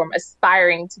platform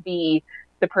aspiring to be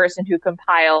the person who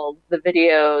compiled the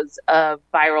videos of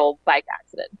viral bike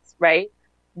accidents, right?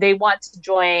 They want to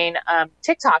join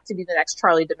TikTok to be the next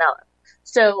Charlie D'Amelio.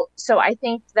 So I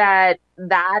think that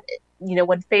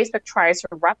when Facebook tries to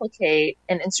replicate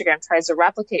and Instagram tries to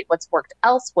replicate what's worked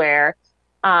elsewhere,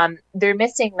 they're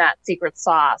missing that secret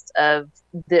sauce of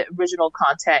the original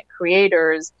content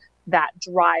creators that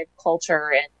drive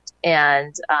culture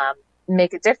and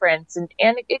make a difference, and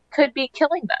it could be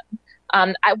killing them.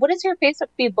 What does your Facebook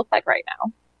feed look like right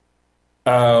now?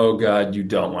 Oh God, you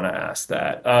don't want to ask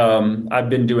that. I've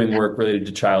been doing work related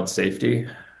to child safety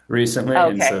recently,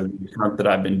 and Okay. so the account that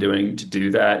I've been doing to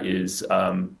do that is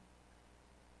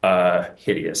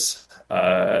hideous.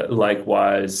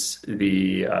 Likewise,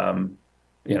 the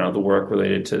work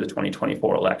related to the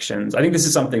 2024 elections. I think this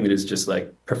is something that is just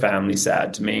like profoundly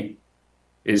sad to me,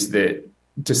 is that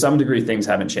to some degree things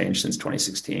haven't changed since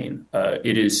 2016.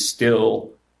 It is still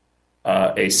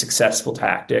a successful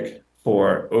tactic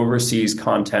for overseas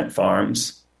content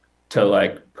farms to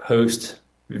like post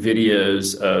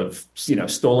videos of,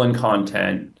 stolen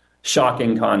content,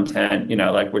 shocking content,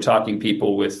 like we're talking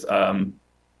people with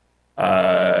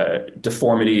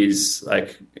deformities,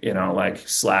 like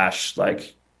slash,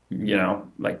 like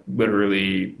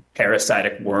literally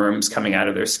parasitic worms coming out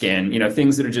of their skin,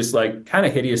 things that are just like kind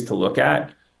of hideous to look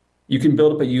at. You can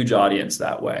build up a huge audience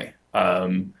that way.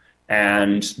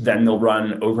 And then they'll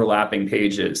run overlapping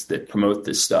pages that promote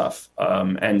this stuff.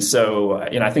 And so,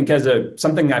 I think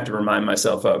something I have to remind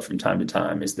myself of from time to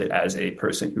time is that as a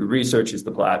person who researches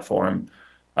the platform,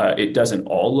 it doesn't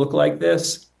all look like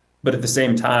this. But at the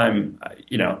same time,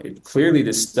 clearly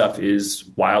this stuff is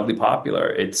wildly popular.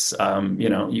 It's,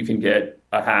 you can get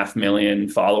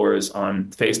 500,000 followers on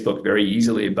Facebook very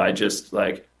easily by just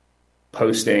like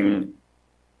posting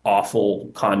awful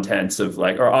contents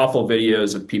or awful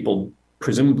videos of people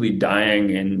presumably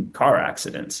dying in car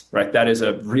accidents, right? That is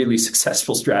a really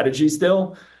successful strategy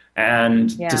still. And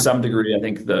to some degree, I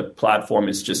think the platform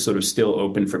is just sort of still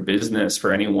open for business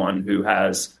for anyone who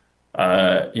has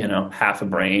half a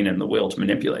brain and the will to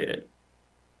manipulate it.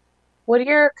 What are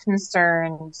your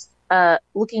concerns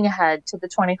looking ahead to the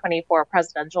 2024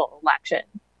 presidential election,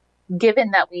 given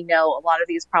that we know a lot of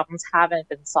these problems haven't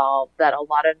been solved, that a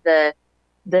lot of the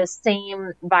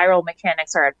same viral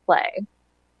mechanics are at play,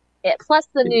 plus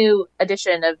the new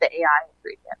addition of the AI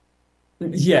ingredient?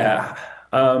 Yeah.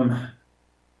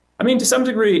 To some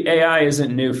degree, AI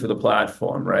isn't new for the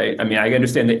platform, right? I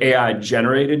understand that AI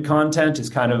generated content is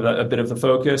kind of a bit of the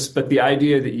focus, but the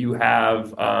idea that you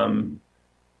have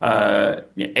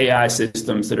AI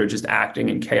systems that are just acting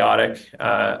in chaotic,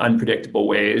 unpredictable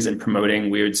ways and promoting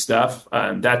weird stuff,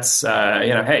 that's,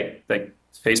 hey, like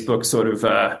Facebook sort of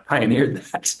pioneered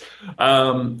that.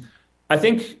 I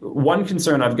think one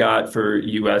concern I've got for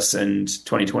US and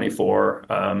 2024,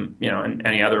 and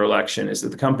any other election, is that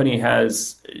the company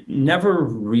has never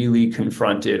really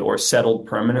confronted or settled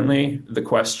permanently the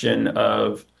question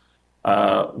of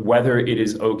whether it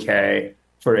is okay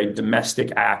for a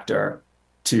domestic actor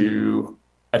to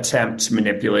attempt to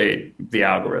manipulate the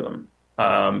algorithm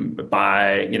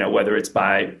by, whether it's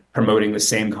by promoting the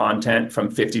same content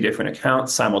from 50 different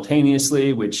accounts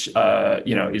simultaneously, which, is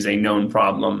a known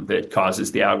problem that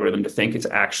causes the algorithm to think it's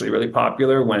actually really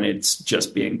popular when it's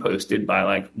just being posted by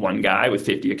like one guy with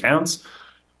 50 accounts.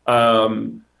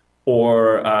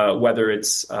 Or whether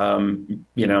it's,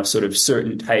 sort of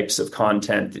certain types of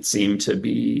content that seem to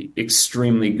be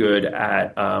extremely good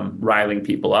at riling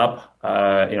people up,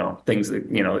 things that,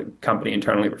 the company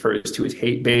internally refers to as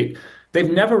hate bait. They've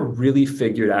never really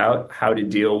figured out how to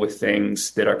deal with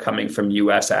things that are coming from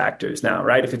U.S. actors now,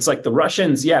 right? If it's like the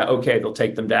Russians, yeah, okay, they'll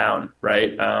take them down,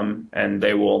 right? And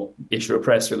they will issue a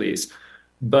press release.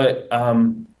 But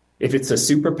if it's a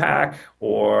super PAC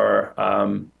or,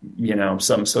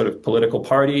 some sort of political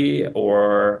party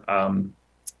or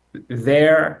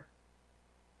there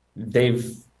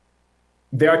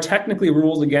are technically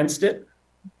rules against it,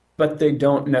 but they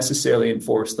don't necessarily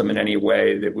enforce them in any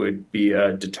way that would be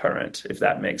a deterrent, if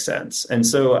that makes sense. And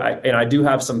so I do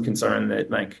have some concern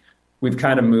that like we've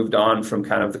kind of moved on from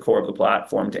kind of the core of the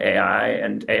platform to AI,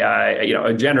 and AI,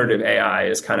 a generative AI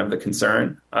is kind of the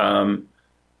concern.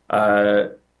 I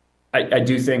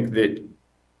do think that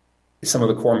some of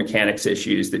the core mechanics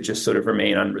issues that just sort of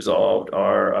remain unresolved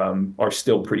are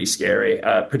still pretty scary.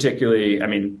 Particularly,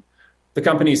 the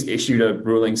company's issued a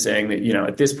ruling saying that,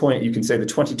 at this point you can say the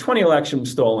 2020 election was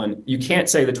stolen. You can't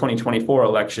say the 2024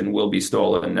 election will be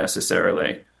stolen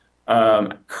necessarily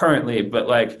currently, but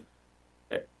like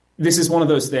this is one of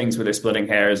those things where they're splitting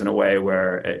hairs in a way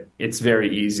where it's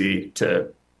very easy to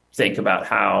think about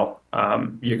how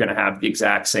you're going to have the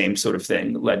exact same sort of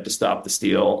thing that led to Stop the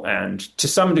Steal, and to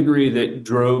some degree that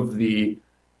drove the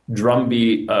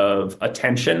drumbeat of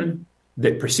attention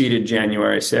that preceded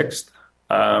January 6th.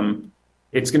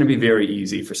 It's going to be very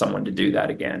easy for someone to do that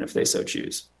again if they so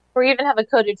choose. Or even have a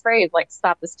coded phrase like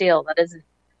 "Stop the Steal" that isn't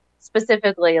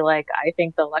specifically like "I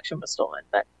think the election was stolen,"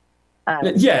 but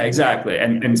Yeah, exactly.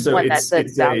 And so one it's that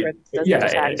the a algorithm doesn't yeah,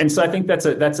 detect. and so I think that's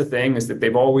a thing, is that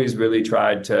they've always really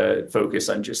tried to focus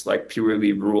on just like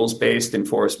purely rules-based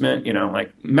enforcement.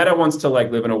 Like Meta wants to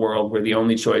like live in a world where the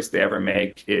only choice they ever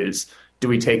make is, do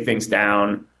we take things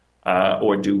down,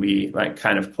 or do we like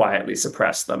kind of quietly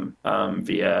suppress them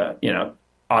via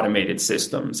automated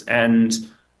systems. And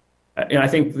I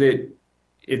think that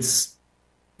it's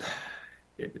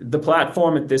the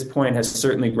platform at this point has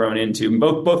certainly grown into,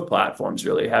 both platforms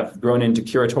really have grown into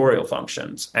curatorial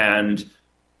functions. And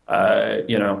I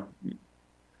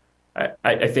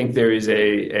think there is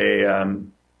they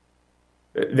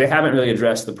haven't really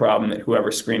addressed the problem that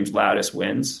whoever screams loudest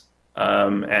wins.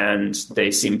 And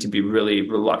they seem to be really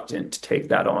reluctant to take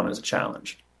that on as a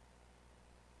challenge.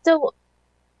 So,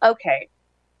 okay.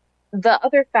 The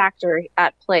other factor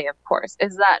at play, of course,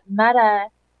 is that Meta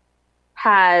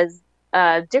has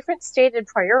different stated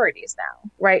priorities now,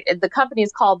 right? The company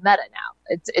is called Meta now.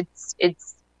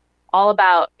 It's all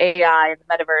about AI and the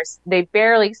metaverse. They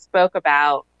barely spoke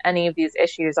about any of these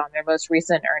issues on their most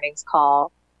recent earnings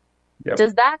call. Yep.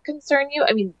 Does that concern you?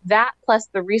 I mean, that plus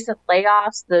the recent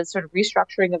layoffs, the sort of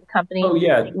restructuring of the company. Oh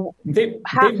yeah,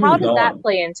 how does that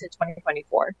play into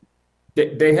 2024?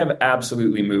 They have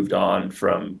absolutely moved on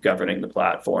from governing the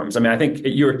platforms. I mean, I think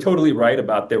you're totally right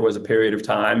about there was a period of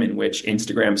time in which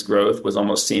Instagram's growth was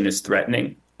almost seen as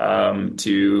threatening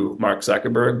to Mark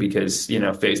Zuckerberg, because,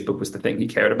 Facebook was the thing he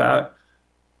cared about.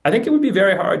 I think it would be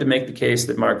very hard to make the case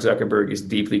that Mark Zuckerberg is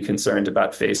deeply concerned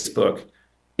about Facebook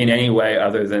in any way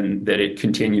other than that it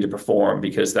continue to perform,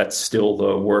 because that's still the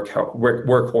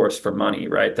workhorse for money,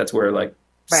 right? That's where like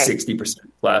 60%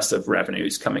 plus of revenue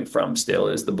is coming from still,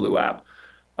 is the Blue app.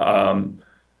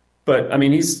 But I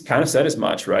mean, he's kind of said as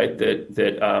much, right? That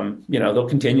they'll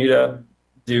continue to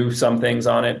do some things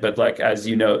on it, but like, as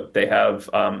you note, they have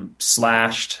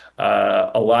slashed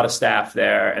a lot of staff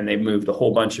there, and they've moved a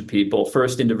whole bunch of people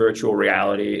first into virtual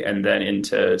reality and then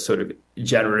into sort of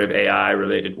generative AI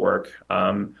related work.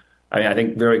 I mean, I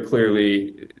think very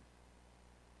clearly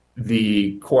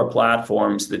the core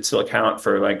platforms that still account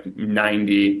for like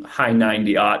high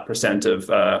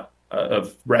 90%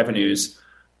 of revenues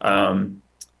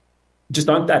just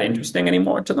aren't that interesting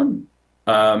anymore to them.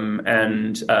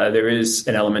 And there is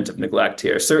an element of neglect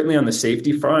here, certainly on the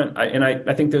safety front.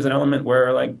 I think there's an element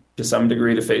where, like, to some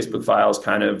degree, the Facebook files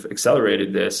kind of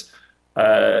accelerated this.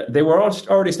 They were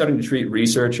already starting to treat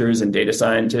researchers and data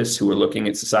scientists who were looking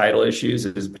at societal issues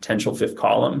as a potential fifth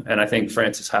column. And I think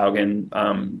Frances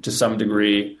Haugen, to some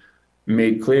degree,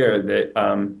 made clear that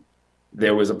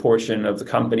there was a portion of the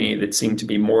company that seemed to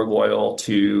be more loyal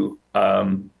to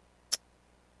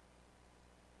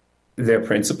their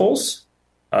principles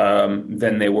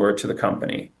than they were to the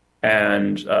company.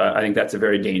 And I think that's a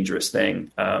very dangerous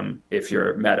thing if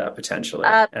you're Meta, potentially.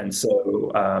 And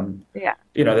so,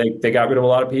 they got rid of a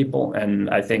lot of people. And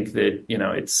I think that,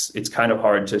 it's kind of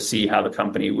hard to see how the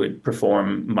company would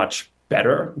perform much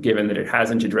better, given that it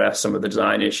hasn't addressed some of the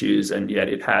design issues, and yet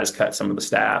it has cut some of the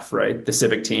staff, right? The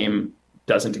civic team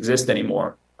doesn't exist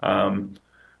anymore. So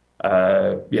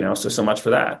much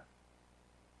for that.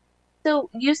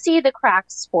 So you see the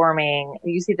cracks forming.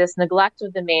 You see this neglect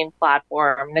of the main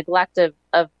platform, neglect of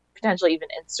potentially even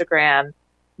Instagram,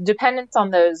 dependence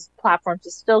on those platforms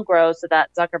to still grow so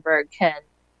that Zuckerberg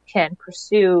can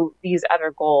pursue these other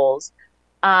goals.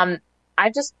 I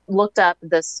just looked up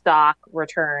the stock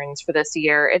returns for this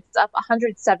year. It's up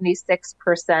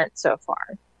 176% so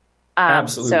far.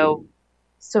 Absolutely.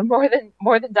 So more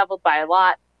than doubled by a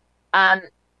lot.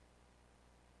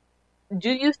 Do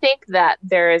you think that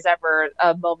there is ever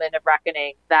a moment of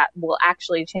reckoning that will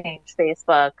actually change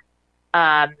Facebook?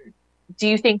 Do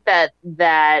you think that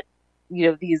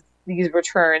these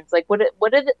returns, like what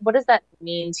does that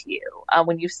mean to you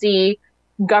when you see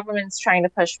governments trying to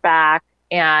push back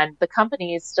and the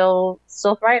company is still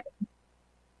thriving?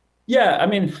 Yeah, I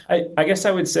mean, I guess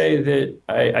I would say that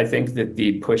I think that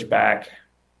the pushback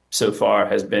so far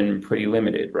has been pretty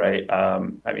limited, right? I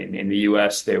mean, in the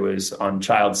US, there was on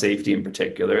child safety in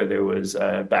particular, there was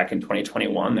back in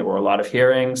 2021, there were a lot of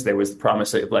hearings. There was the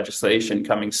promise of legislation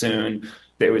coming soon.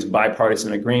 There was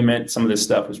bipartisan agreement. Some of this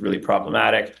stuff was really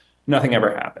problematic. Nothing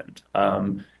ever happened.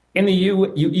 In the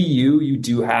EU, you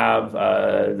do have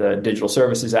the Digital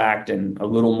Services Act and a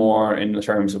little more in the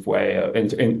terms of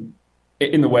in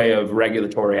the way of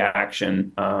regulatory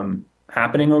action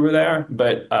happening over there.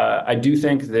 But I do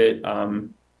think that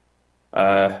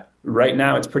right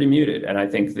now it's pretty muted. And I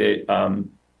think that,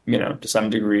 to some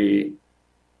degree,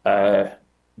 the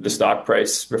stock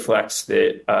price reflects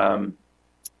that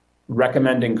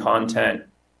recommending content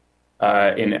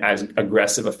in as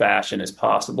aggressive a fashion as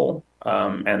possible,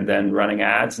 and then running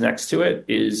ads next to it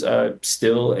is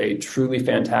still a truly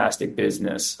fantastic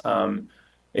business.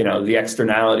 The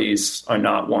externalities are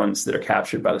not ones that are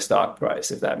captured by the stock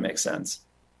price, if that makes sense.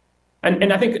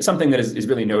 And I think something that is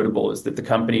really notable is that the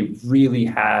company really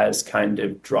has kind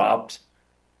of dropped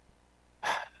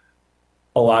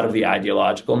a lot of the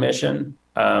ideological mission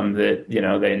that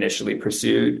they initially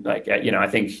pursued. Like I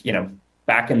think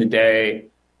back in the day,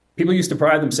 people used to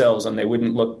pride themselves on they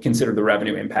wouldn't consider the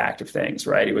revenue impact of things,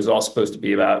 right? It was all supposed to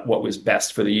be about what was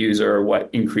best for the user, what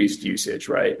increased usage,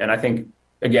 right? And I think,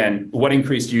 again, what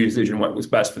increased usage and what was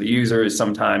best for the user is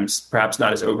sometimes perhaps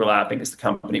not as overlapping as the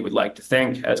company would like to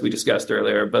think, as we discussed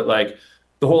earlier. But like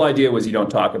the whole idea was you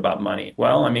don't talk about money.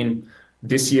 Well, I mean,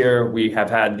 this year we have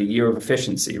had the year of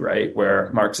efficiency, right? Where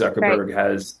Mark Zuckerberg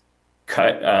has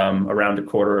cut around a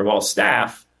quarter of all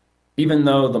staff, even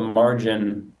though the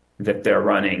margin that they're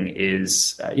running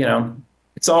is,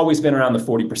 it's always been around the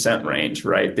 40% range,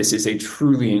 right? This is a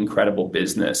truly incredible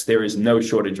business. There is no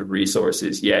shortage of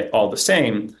resources yet, all the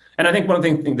same. And I think one of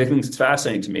the things that's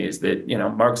fascinating to me is that,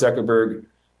 Mark Zuckerberg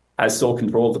has sole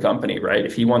control of the company, right?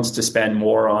 If he wants to spend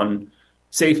more on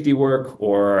safety work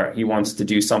or he wants to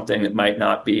do something that might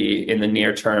not be in the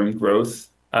near-term growth,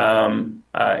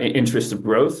 interest of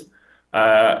growth,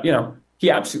 he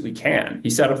absolutely can.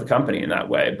 He set up the company in that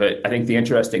way. But I think the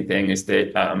interesting thing is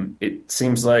that it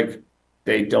seems like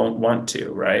they don't want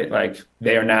to, right? Like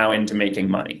they are now into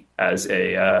making money as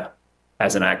an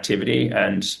activity,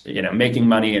 and making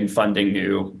money and funding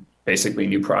new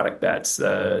product bets.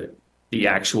 The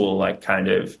actual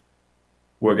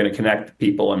we're going to connect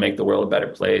people and make the world a better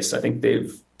place. I think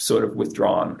they've sort of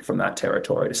withdrawn from that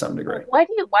territory to some degree. Why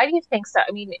do you think so?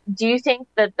 I mean, do you think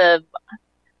that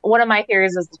one of my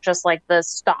theories is just like the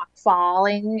stock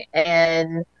falling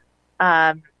in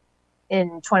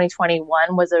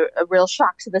 2021 was a real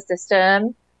shock to the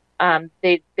system.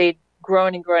 They'd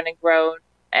grown and grown and grown,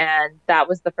 and that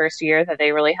was the first year that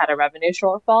they really had a revenue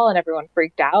shortfall, and everyone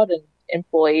freaked out, and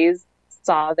employees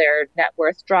saw their net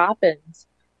worth drop, and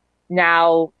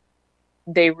now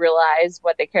they realize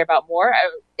what they care about more.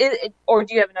 Or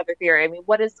do you have another theory? I mean,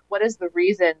 what is the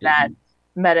reason that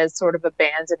Meta is sort of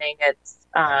abandoning its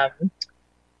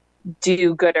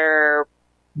do-gooder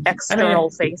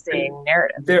external-facing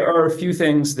narrative? There are a few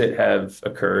things that have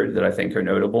occurred that I think are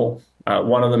notable.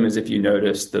 One of them is, if you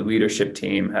notice, the leadership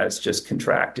team has just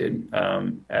contracted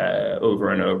over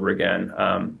and over again.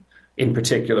 In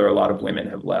particular, a lot of women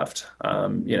have left,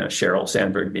 Sheryl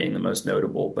Sandberg being the most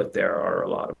notable, but there are a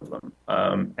lot of them.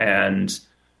 And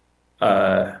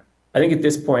I think at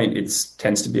this point, it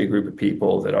tends to be a group of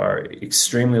people that are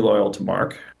extremely loyal to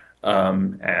Mark,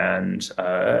 and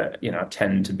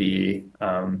tend to be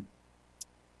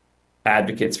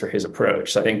advocates for his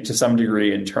approach. So I think to some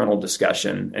degree, internal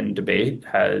discussion and debate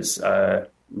has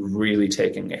really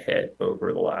taken a hit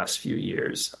over the last few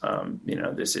years.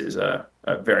 This is a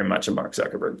very much a Mark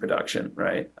Zuckerberg production,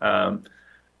 right?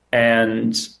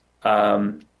 And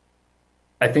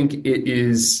I think it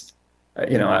is,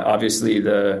 obviously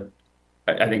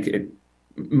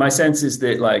my sense is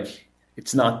that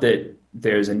it's not that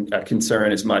there's a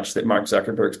concern as much that Mark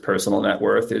Zuckerberg's personal net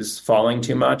worth is falling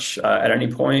too much at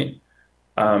any point.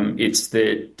 It's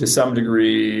that to some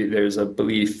degree, there's a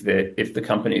belief that if the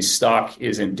company's stock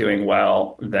isn't doing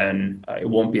well, then it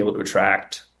won't be able to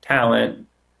attract talent.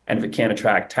 And if it can't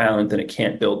attract talent, then it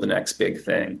can't build the next big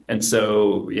thing. And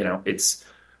so,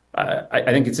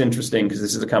 I think it's interesting because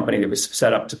this is a company that was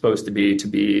set up supposed to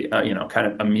be kind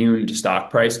of immune to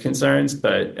stock price concerns.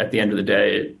 But at the end of the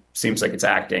day, it seems like it's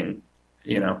acting,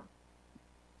 it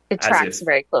tracks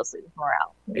very closely with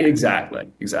morale. Yeah. Exactly.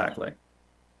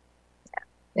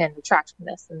 Yeah. And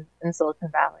attractiveness in Silicon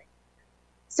Valley.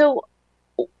 So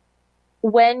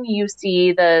when you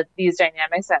see these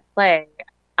dynamics at play,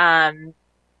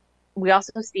 we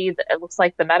also see that it looks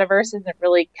like the metaverse isn't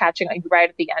really catching, right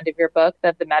at the end of your book,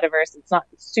 that the metaverse, it's not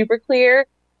super clear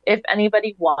if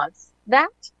anybody wants that.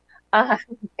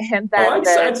 And then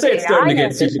I'd say it's starting to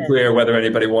get super clear whether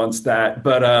anybody wants that.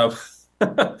 But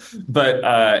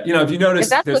if you notice, if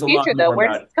that's there's the future, though,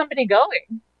 where's this company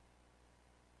going?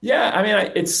 Yeah, I mean, I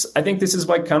think this is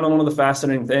kind of one of the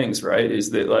fascinating things, right? Is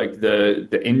that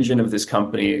the engine of this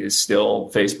company is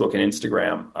still Facebook and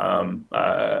Instagram.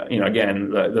 Again,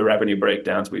 the revenue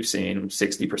breakdowns we've seen: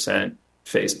 60%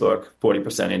 Facebook,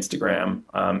 40% Instagram.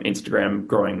 Instagram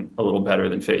growing a little better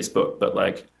than Facebook, but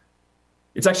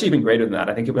it's actually even greater than that.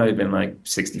 I think it might have been 65%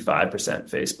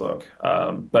 Facebook.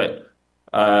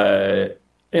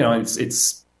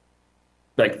 It's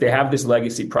like they have this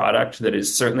legacy product that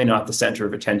is certainly not the center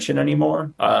of attention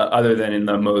anymore, other than in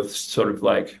the most sort of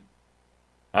like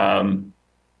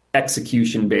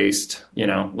execution based,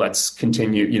 let's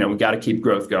continue, we got to keep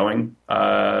growth going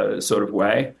sort of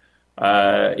way.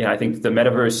 I think the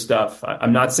metaverse stuff,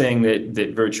 I'm not saying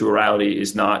that virtual reality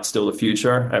is not still the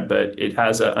future, but it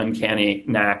has an uncanny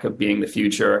knack of being the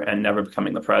future and never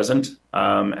becoming the present.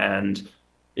 And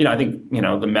I think,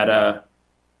 the Meta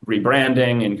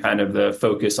rebranding and kind of the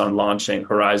focus on launching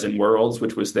Horizon Worlds,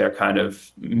 which was their kind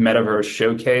of metaverse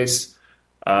showcase,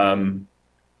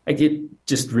 like it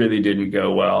just really didn't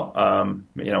go well.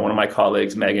 One of my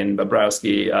colleagues, Megan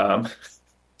Bobrowski,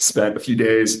 spent a few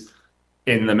days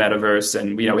in the metaverse,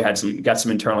 and we got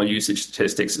some internal usage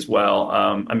statistics as well.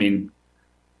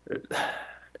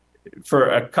 For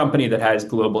a company that has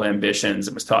global ambitions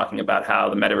and was talking about how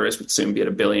the metaverse would soon be at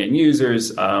 1 billion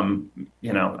users,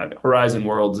 Horizon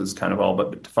Worlds is kind of all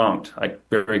but defunct. Like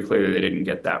very clearly they didn't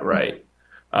get that right.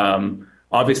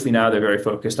 Obviously now they're very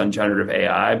focused on generative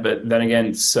AI, but then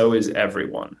again, so is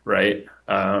everyone, right?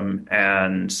 I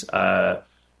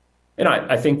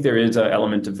think there is an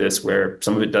element of this where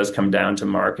some of it does come down to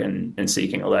Mark and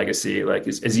seeking a legacy. Like,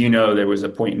 as you know, there was a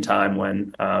point in time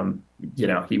when,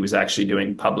 he was actually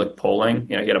doing public polling.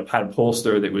 He had a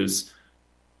pollster that was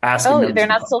asking. Oh, they're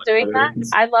not still doing that?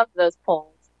 I love those polls.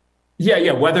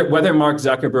 Yeah. Whether Mark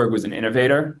Zuckerberg was an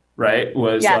innovator, right,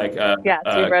 was like a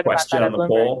question on the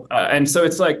poll. And so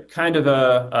it's like kind of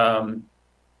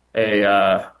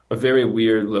a very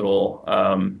weird little,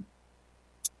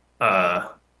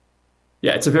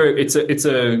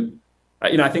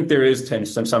 I think there is to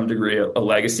some degree a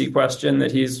legacy question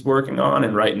that he's working on.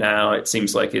 And right now it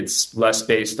seems like it's less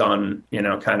based on,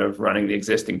 kind of running the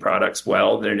existing products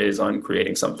well than it is on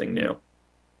creating something new.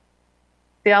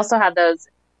 They also had those,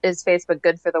 is Facebook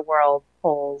good for the world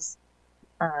polls.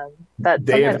 That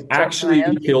they have actually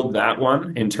killed that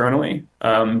one internally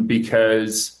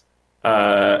because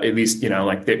at least,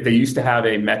 like they used to have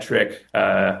a metric,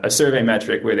 a survey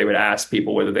metric where they would ask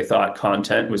people whether they thought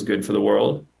content was good for the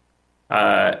world.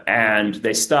 And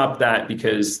they stopped that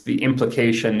because the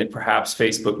implication that perhaps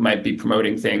Facebook might be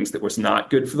promoting things that was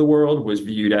not good for the world was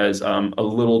viewed as a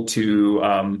little too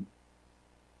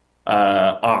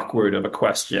awkward of a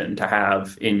question to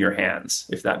have in your hands,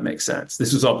 if that makes sense.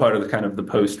 This was all part of the kind of the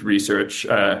post-research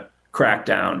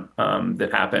crackdown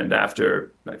that happened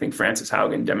after, I think, Frances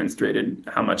Haugen demonstrated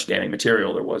how much damning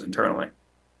material there was internally.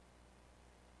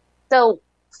 So,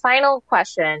 final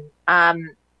question.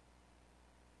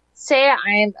 Say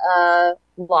I'm a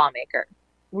lawmaker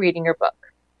reading your book,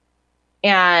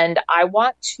 and I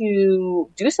want to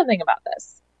do something about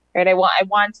this, right? I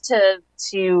want to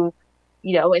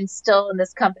instill in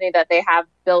this company that they have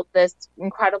built this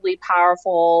incredibly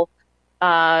powerful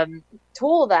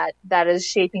tool that is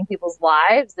shaping people's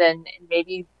lives, and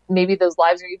maybe those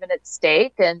lives are even at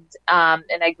stake. And I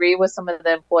agree with some of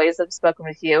the employees that have spoken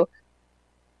with you.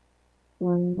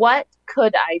 What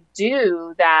could I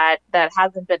do that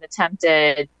hasn't been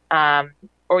attempted,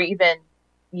 or even,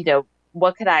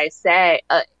 what could I say?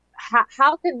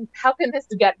 How can this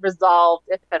get resolved,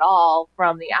 if at all,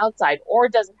 from the outside, or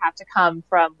does it have to come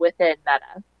from within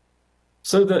Meta?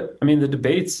 So the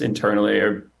debates internally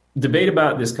are. Debate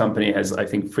about this company has, I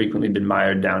think, frequently been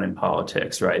mired down in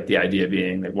politics, right? The idea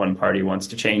being that one party wants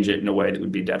to change it in a way that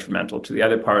would be detrimental to the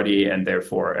other party, and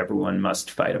therefore everyone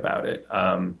must fight about it.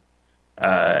 And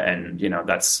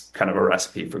that's kind of a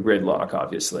recipe for gridlock,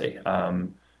 obviously.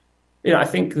 I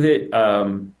think that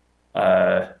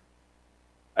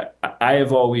I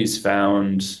have always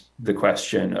found the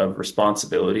question of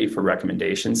responsibility for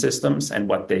recommendation systems and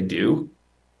what they do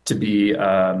to be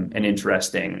an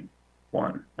interesting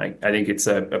one. I think it's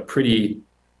a pretty,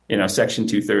 Section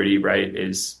 230, right,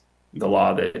 is the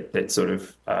law that sort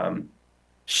of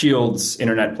shields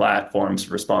internet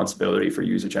platforms' responsibility for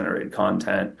user-generated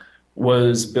content,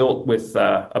 was built with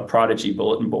a Prodigy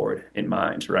bulletin board in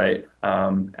mind, right?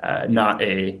 Not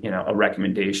a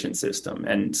recommendation system.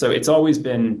 And so it's always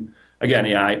been, again,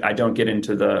 I don't get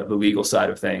into the legal side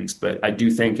of things, but I do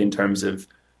think in terms of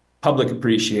public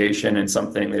appreciation and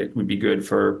something that would be good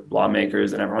for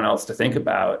lawmakers and everyone else to think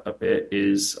about a bit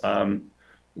is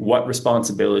what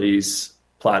responsibilities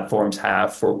platforms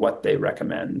have for what they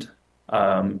recommend,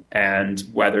 and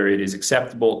whether it is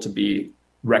acceptable to be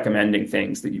recommending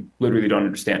things that you literally don't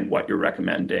understand what you're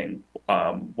recommending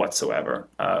whatsoever.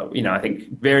 I think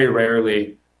very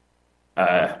rarely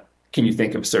can you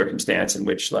think of a circumstance in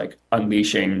which like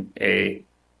unleashing a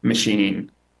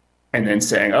machine and then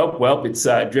saying, oh, well, it's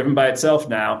driven by itself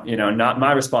now, not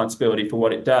my responsibility for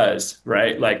what it does,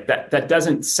 right? Like that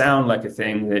doesn't sound like a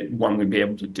thing that one would be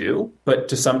able to do, but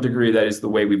to some degree, that is the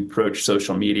way we approach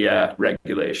social media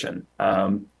regulation.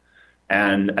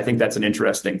 And I think that's an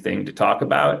interesting thing to talk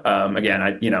about.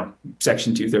 Again,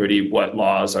 Section 230, what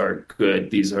laws are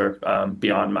good? These are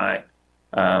beyond my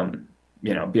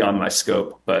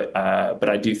scope. But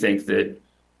I do think that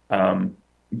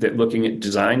that looking at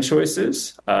design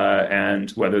choices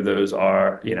and whether those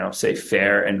are, say,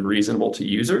 fair and reasonable to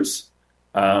users,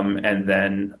 and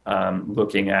then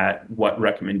looking at what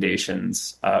recommendation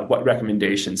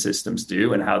systems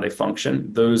do and how they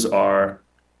function, those are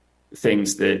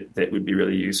things that would be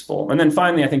really useful. And then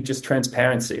finally, I think just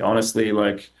transparency. Honestly,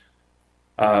 like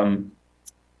no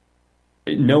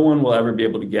one will ever be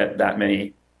able to get that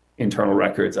many internal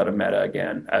records out of Meta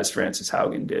again, as Frances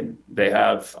Haugen did. They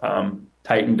have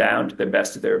tightened down to the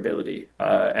best of their ability.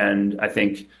 And I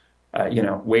think,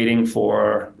 waiting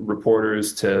for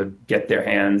reporters to get their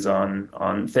hands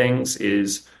on things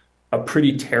is a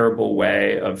pretty terrible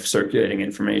way of circulating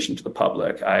information to the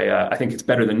public. I think it's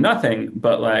better than nothing,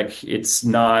 but like it's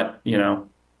not,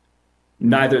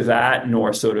 neither that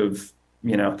nor sort of,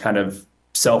 kind of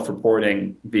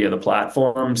self-reporting via the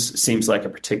platforms seems like a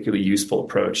particularly useful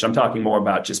approach. I'm talking more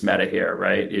about just Meta here,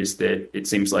 right? Is that it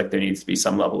seems like there needs to be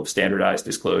some level of standardized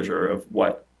disclosure of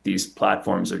what these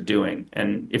platforms are doing.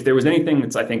 And if there was anything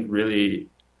that's, I think, really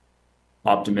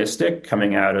optimistic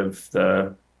coming out of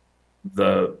the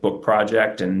book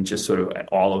project and just sort of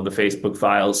all of the Facebook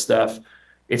files stuff,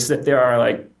 it's that there are,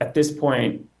 like, at this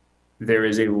point, there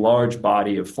is a large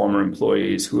body of former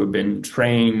employees who have been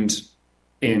trained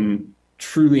in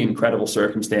truly incredible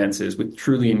circumstances with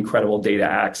truly incredible data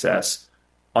access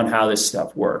on how this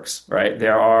stuff works, right?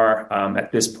 There are,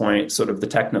 at this point, sort of the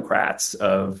technocrats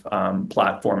of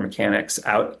platform mechanics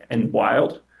out and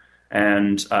wild.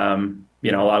 And, a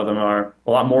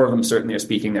lot more of them certainly are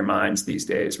speaking their minds these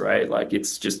days, right? Like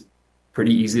it's just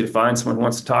pretty easy to find someone who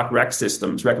wants to talk rec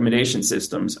systems, recommendation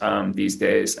systems these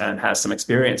days and has some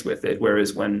experience with it.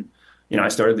 Whereas when, I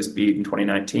started this beat in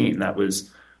 2019, that was,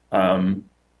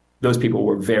 those people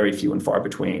were very few and far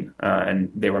between,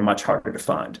 and they were much harder to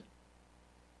find.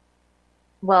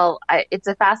 Well, it's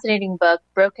a fascinating book,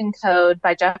 Broken Code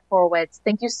by Jeff Horwitz.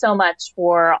 Thank you so much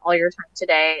for all your time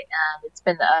today. It's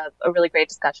been a really great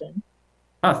discussion.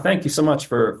 Thank you so much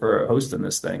for hosting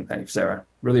this thing. Thank you, Sarah.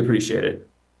 Really appreciate it.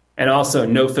 And also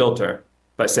No Filter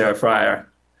by Sarah Fryer,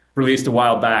 released a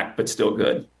while back, but still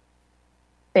good.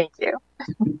 Thank you.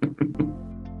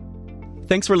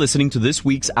 Thanks for listening to this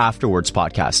week's Afterwards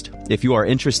podcast. If you are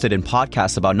interested in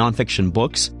podcasts about nonfiction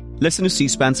books, listen to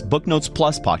C-SPAN's Book Notes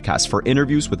Plus podcast for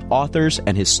interviews with authors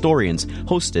and historians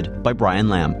hosted by Brian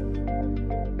Lamb.